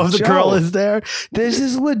photo of the girl is there. This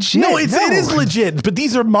is legit. No, it is legit. But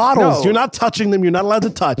these are models. No. You're not touching them. You're not allowed to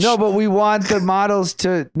touch. No, but we want the models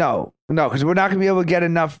to, no, because we're not going to be able to get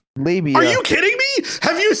enough labia. Are you kidding me?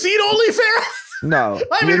 Have you seen OnlyFans? No,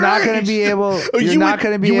 I'm you're not going enraged. to be able. You're You not would-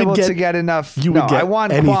 going to be you would able get- to get enough. you would No, get I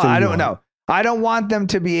want. anything I you don't know. want. I don't want them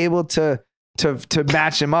to be able to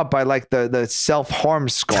match them up by like the self harm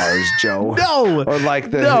scars, Joe. No. Or like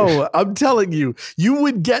the No, I'm telling you, you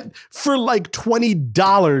would get for like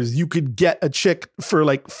 $20, you could get a chick for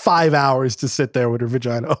like 5 hours to sit there with her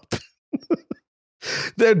vagina open.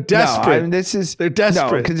 They're desperate. No, I mean, They're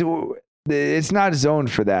desperate. because it's not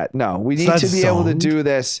zoned for that. No, we need not to be able to zoned. do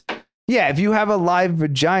this. Yeah, if you have a live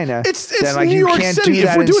vagina, It's then like New you York can't City. do If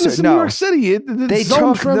that. we're doing this in New no. York City, it's They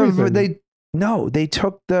zoned took for everything. they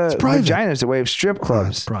took the private. vaginas away of strip Oh, it's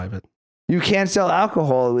clubs. private. You can't sell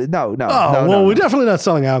alcohol. No. Oh, well, we're definitely not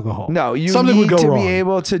selling alcohol. No, you Something need would go to wrong. be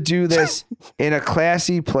able to do this in a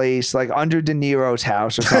classy place, like under De Niro's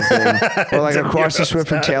house or something, or like De across the Niro's street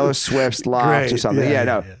from house. Taylor Swift's loft or Great. something. Yeah,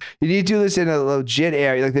 No, yeah. you need to do this in a legit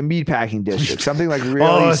area, like the meatpacking district, something like really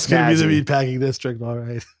Oh, it's going to snazzy. be the meatpacking district. All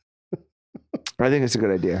right. I think it's a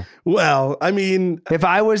good idea. Well, I mean, If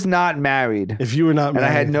I was not married if you were not and I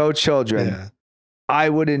had married, no children, yeah, I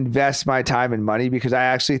would invest my time and money because I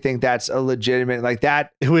actually think that's a legitimate, like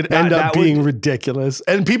that. it would that- end up that would- being ridiculous.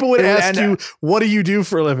 And people would It would ask end you, what do you do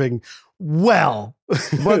for a living? Well, But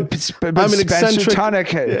I'm an Spencer eccentric-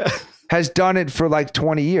 Tunick yeah. has done it for like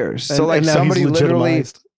 20 years. So And- like and now somebody he's literally,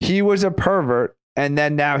 legitimized. he was a pervert and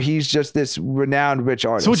then now he's just this renowned rich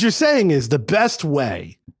artist. So what you're saying is the best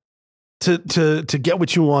way to get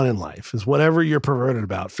what you want in life is whatever you're perverted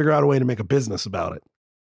about. Figure out a way to make a business about it.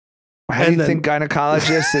 How do you and then- think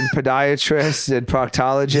gynecologists and podiatrists and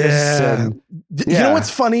proctologists and You know Yeah.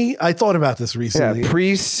 what's funny? I thought about this recently.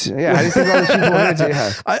 priests? Yeah, how do you think all these people are into?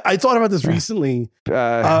 Yeah. I thought about this recently.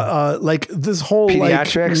 Like this whole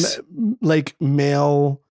Pediatrics? like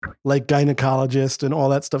male like gynecologist and all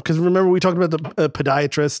that stuff. Because remember we talked about the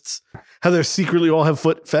podiatrists, how they secretly all have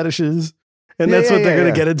foot fetishes, and Yeah, that's yeah, what they're yeah, gonna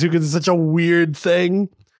yeah. get into because it's such a weird thing.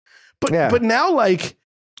 But Yeah. but now like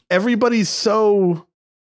everybody's so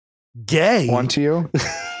gay. One to you?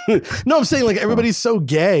 No, I'm saying like everybody's so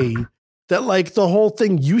gay that like the whole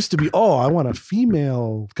thing used to be, oh, I want a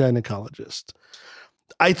female gynecologist.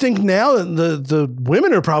 I think now the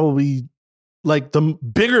women are probably like the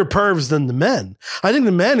bigger pervs than the men. I think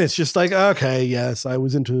the men, it's just like, okay, yes, I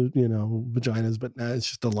was into, vaginas, but now it's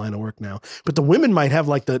just a line of work now. But the women might have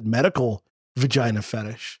like the medical vagina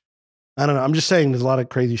fetish. I don't know. I'm just saying there's a lot of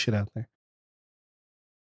crazy shit out there.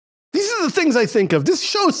 These are the things I think of. This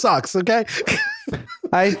show sucks, okay?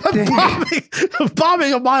 I think I'm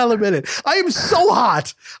bombing a mile a minute. I am so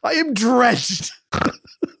hot. I am drenched.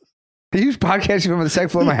 Are you podcasting from the second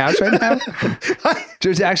floor of my house right now?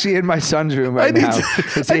 Just actually in my son's room right now.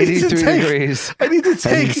 It's 83 degrees. I need to And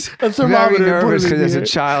take he's a thermometer. very and put nervous it in because there's a here.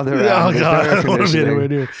 child around. Oh There's God, no I air don't want to be conditioning. anywhere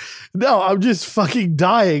near. No, I'm just fucking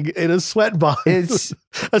dying in a sweat box. It's-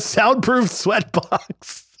 a soundproof sweat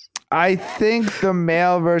box. I think the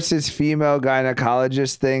male versus female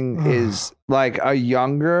gynecologist thing is like a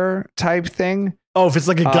younger type thing. Oh, if it's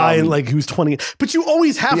like a guy like who's 20, but you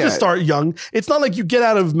always have Yeah. to start young. It's not like you get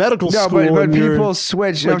out of medical No, school. but and you're people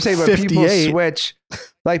switch. You know what I'm like saying? But people 58. switch.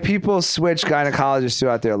 Like people switch gynecologists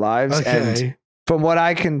throughout their lives. And okay. from what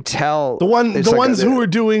I can tell, The it's the like ones who are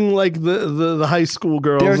doing like the high school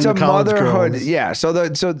girls. there's and a the college motherhood. girls. Yeah. So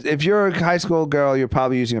if you're a high school girl, you're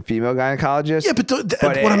probably using a female gynecologist. Yeah, but, But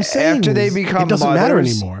what I'm saying after they is become it doesn't matter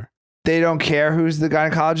mothers, anymore. They don't care who's the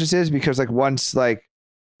gynecologist is because like once like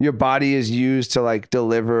your body is used to like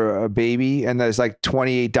deliver a baby and there's like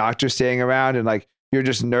 28 doctors staying around and like you're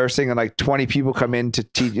just nursing and like 20 people come in to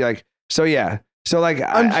teach like so yeah. So like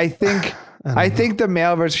I think I think the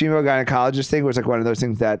male versus female gynecologist thing was like one of those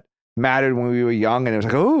things that mattered when we were young and it was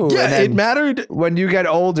like, oh, Yeah, and then it mattered. when you get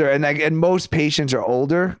older and most patients are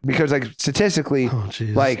older because like statistically, Oh,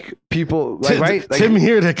 jeez. like people like right, like, Tim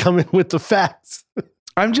here to come in with the facts.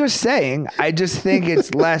 I'm just saying, I just think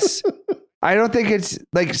it's less I don't think it's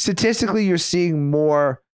like statistically you're seeing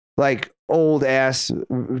more like old ass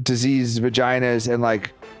diseased vaginas and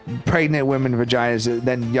like pregnant women vaginas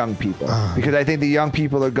than young people because I think the young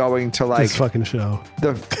people are going to like this fucking show.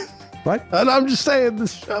 What? And I'm just saying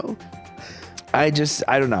this show. I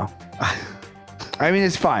don't know. I mean,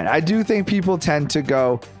 it's fine. I do think people tend to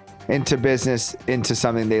go into business into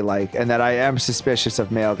something they like, and that I am suspicious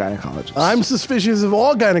of male gynecologists. I'm suspicious of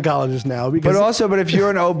all gynecologists now because. But if you're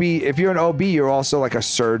an OB, you're also like a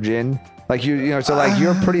surgeon. Like you know, so like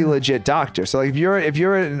you're a pretty legit doctor. So like if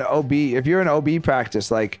you're an OB practice,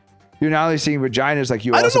 like you're not only seeing vaginas, like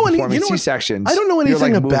you also performing C-sections. I don't know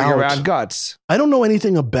anything like about moving around guts. I don't know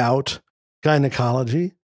anything about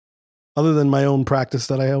gynecology. Other than my own practice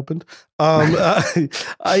that I opened, Of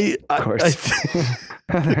course.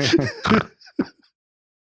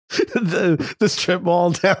 the strip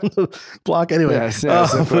mall down the block. Anyway, yes,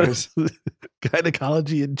 of course.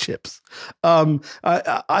 Gynecology and chips. I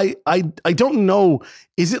don't know.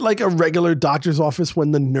 Is it like a regular doctor's office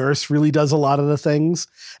when the nurse really does a lot of the things,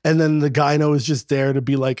 and then the gyno is just there to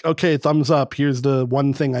be like, okay, thumbs up. Here's the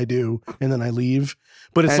one thing I do, and then I leave.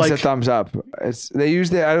 But it's like a thumbs up. I don't think they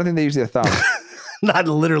use their thumb. Not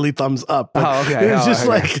literally thumbs up. Oh, okay. It's just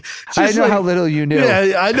like I know how little you knew.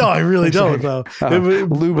 Yeah, I know. I really don't though.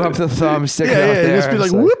 Lube up the thumb, stick it out there. Just be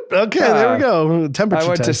like, whoop. Okay, there we go. Temperature. I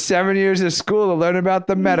went to 7 years of school to learn about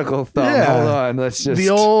the medical thumb. Yeah. Hold on, let's just the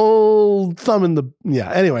old thumb in the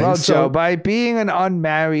Anyway, well, Joe, by being an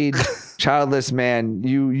unmarried, childless man,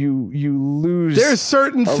 you lose. There's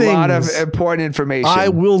certain things. A lot of important information. I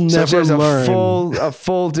will never learn. A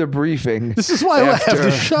full debriefing. This is why I have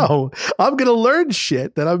the show. I'm gonna learn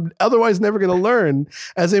shit that I'm otherwise never gonna learn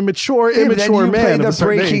as a immature man. Then you play the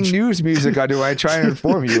breaking age. News music on do I try and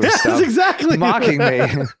inform you of stuff. Exactly. Mocking me.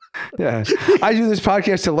 Yeah. I do this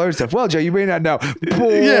podcast to learn stuff. Well, Joe, you may not know.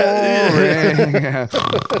 Boring. Yeah.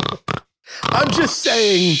 I'm just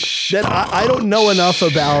saying that I don't know enough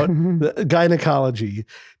about gynecology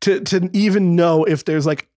to even know if there's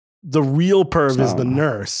like the real perv is the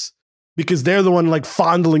nurse, because they're the one like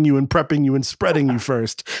fondling you and prepping you and spreading you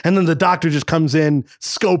first. And then the doctor just comes in,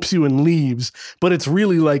 scopes you and leaves. But it's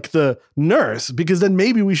really like the nurse, because then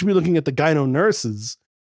maybe we should be looking at the gyno nurses.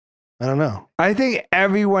 I don't know. I think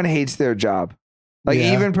everyone hates their job. Like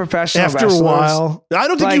even professional after wrestlers, a while, I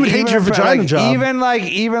don't think like, you would hate your vagina job. Even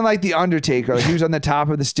like the Undertaker, like he was on the top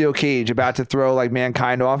of the steel cage about to throw like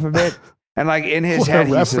mankind off of it, and like in his head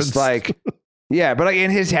he's just like, yeah, but like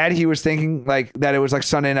in his head he was thinking like that it was like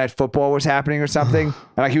Sunday Night Football was happening or something, and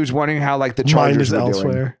like he was wondering how like the Chargers were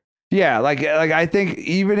doing. Yeah, like I think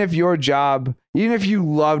even if your job, even if you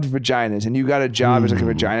loved vaginas and you got a job as like a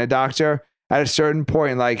vagina doctor, at a certain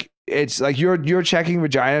point, like it's like you're checking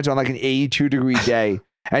vaginas on like an 82-degree day,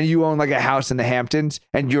 and you own like a house in the Hamptons,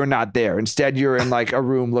 and you're not there. Instead, you're in like a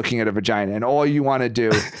room looking at a vagina, and all you want to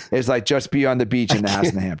do is like just be on the beach in the house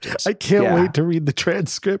in the Hamptons. I can't wait to read the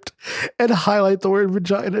transcript and highlight the word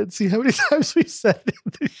vagina and see how many times we said it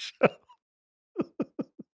in the show.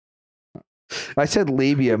 I said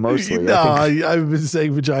labia mostly. No, I've been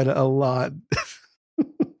saying vagina a lot.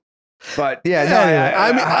 But yeah, no,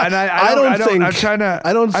 I don't think I'm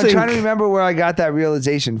trying to remember where I got that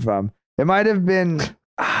realization from. It might have been.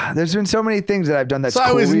 There's been so many things that I've done that's cool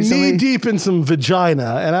I was recently. knee deep in some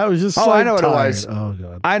vagina, and I was just I know what tired. it was. Oh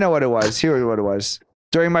god, I know what it was. Here's what it was.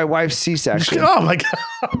 During my wife's C-section. Oh my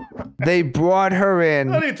god, they brought her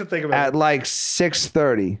in I need to think about at like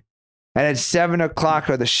 6:30, and at 7:00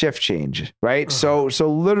 or the shift change. Right, so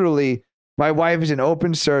literally, my wife is in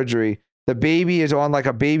open surgery. The baby is on like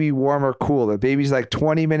a baby warmer cooler. The baby's like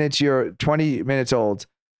 20 minutes old.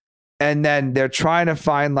 And then they're trying to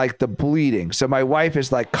find like the bleeding. So my wife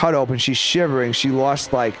is like cut open. She's shivering. She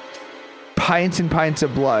lost like pints and pints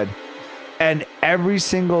of blood. And every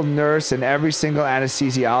single nurse and every single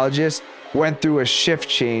anesthesiologist went through a shift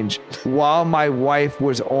change while my wife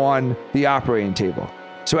was on the operating table.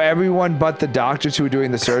 So everyone but the doctors who were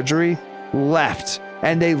doing the surgery left.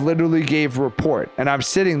 And they literally gave report. And I'm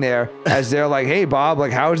sitting there as they're like, hey, Bob,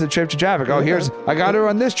 like, how was the trip to traffic? Oh, I got her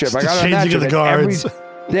on this trip. I got her on that trip. The guards.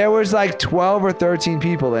 There was like 12 or 13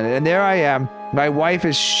 people in it. And there I am. My wife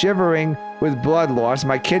is shivering with blood loss.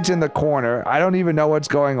 My kid's in the corner. I don't even know what's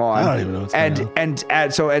going on. I don't even know what's going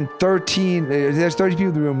on. And 13, there's 30 people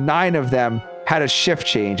in the room. 9 of them had a shift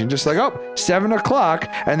change and just like, 7:00.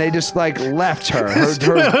 And they just like left her.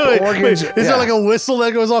 Her organs. Is there like a whistle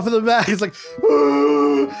that goes off in the back? It's like,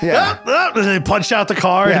 and they punch out the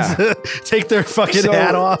cards, take their fucking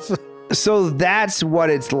hat off. So that's what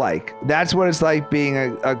it's like. That's what it's like being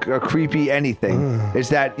a creepy anything. Is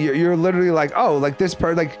that you're literally like, oh, like this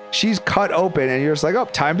part, like she's cut open, and you're just like, oh,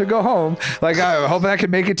 time to go home. Like, I hope I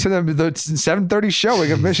can make it to the 7:30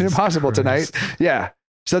 showing of Mission Impossible tonight. Yeah.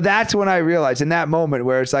 So that's when I realized in that moment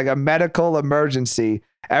where it's like a medical emergency.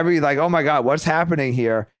 Like, oh my God, what's happening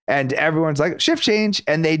here? And everyone's like, shift change.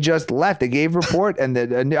 And they just left. They gave report and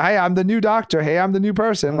then, hey, I'm the new doctor. Hey, I'm the new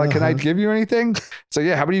person. Like, can I give you anything? So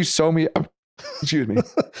yeah, how about you sew me up? Excuse me.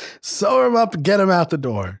 Sew him up, get him out the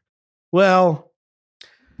door. Well,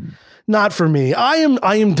 not for me. I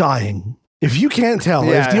am dying. If you can't tell,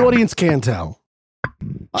 if the audience can't tell.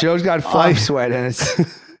 Joe's got flop sweat and it's...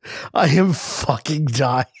 I am fucking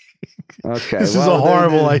dying. Okay. This is a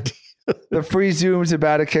horrible idea. The free Zoom's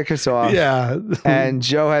about to kick us off. Yeah. And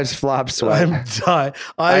Joe has flop sweat. I'm dying.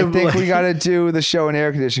 I think we got to do the show in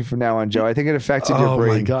air conditioning from now on, Joe. I think it affected your brain.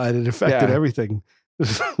 Oh my God. It affected everything.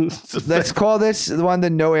 Let's call this the one the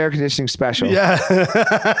no air conditioning special. Yeah.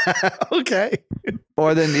 Okay.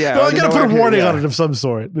 Or then, No, I gotta put a warning on it of some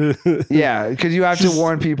sort. Yeah, because you have to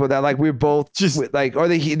warn people that like we're both like, or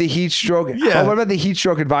the heat stroke. Yeah. Oh, what about the heat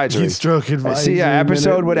stroke advisory? Heat stroke advisory. See,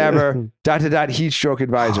 episode whatever. ... heat stroke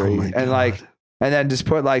advisory, Oh and like, and then just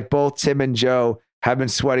put like both Tim and Joe have been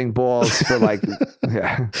sweating balls for like.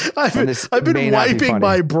 Yeah. I've been wiping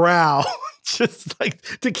my brow just like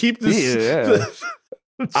to keep this. Yeah.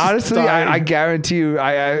 Honestly, I guarantee you,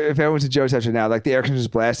 if everyone's in Joe's house right now, like the air conditioner's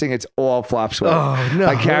blasting, it's all flop sweat. Oh, no.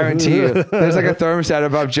 I guarantee you. There's like a thermostat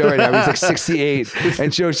above Joe right now. He's like 68,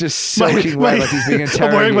 and Joe's just soaking wet like he's being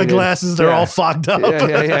interrogated. I'm wearing my glasses. They're all fogged up.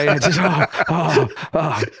 Yeah. Just,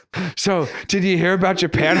 So, did you hear about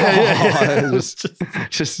Japan?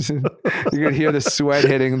 Just you can hear the sweat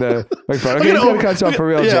hitting the microphone. Okay, he's going to cut us off for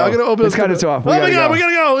real, Joe. I'm going to open Let's cut us off. Oh my God, we got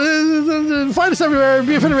to go. Find us everywhere.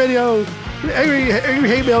 BFN Radio.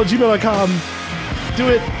 angryhatemail@gmail.com. Do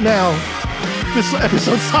it now. This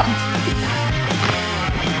episode sucked.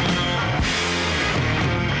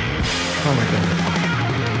 Oh my God.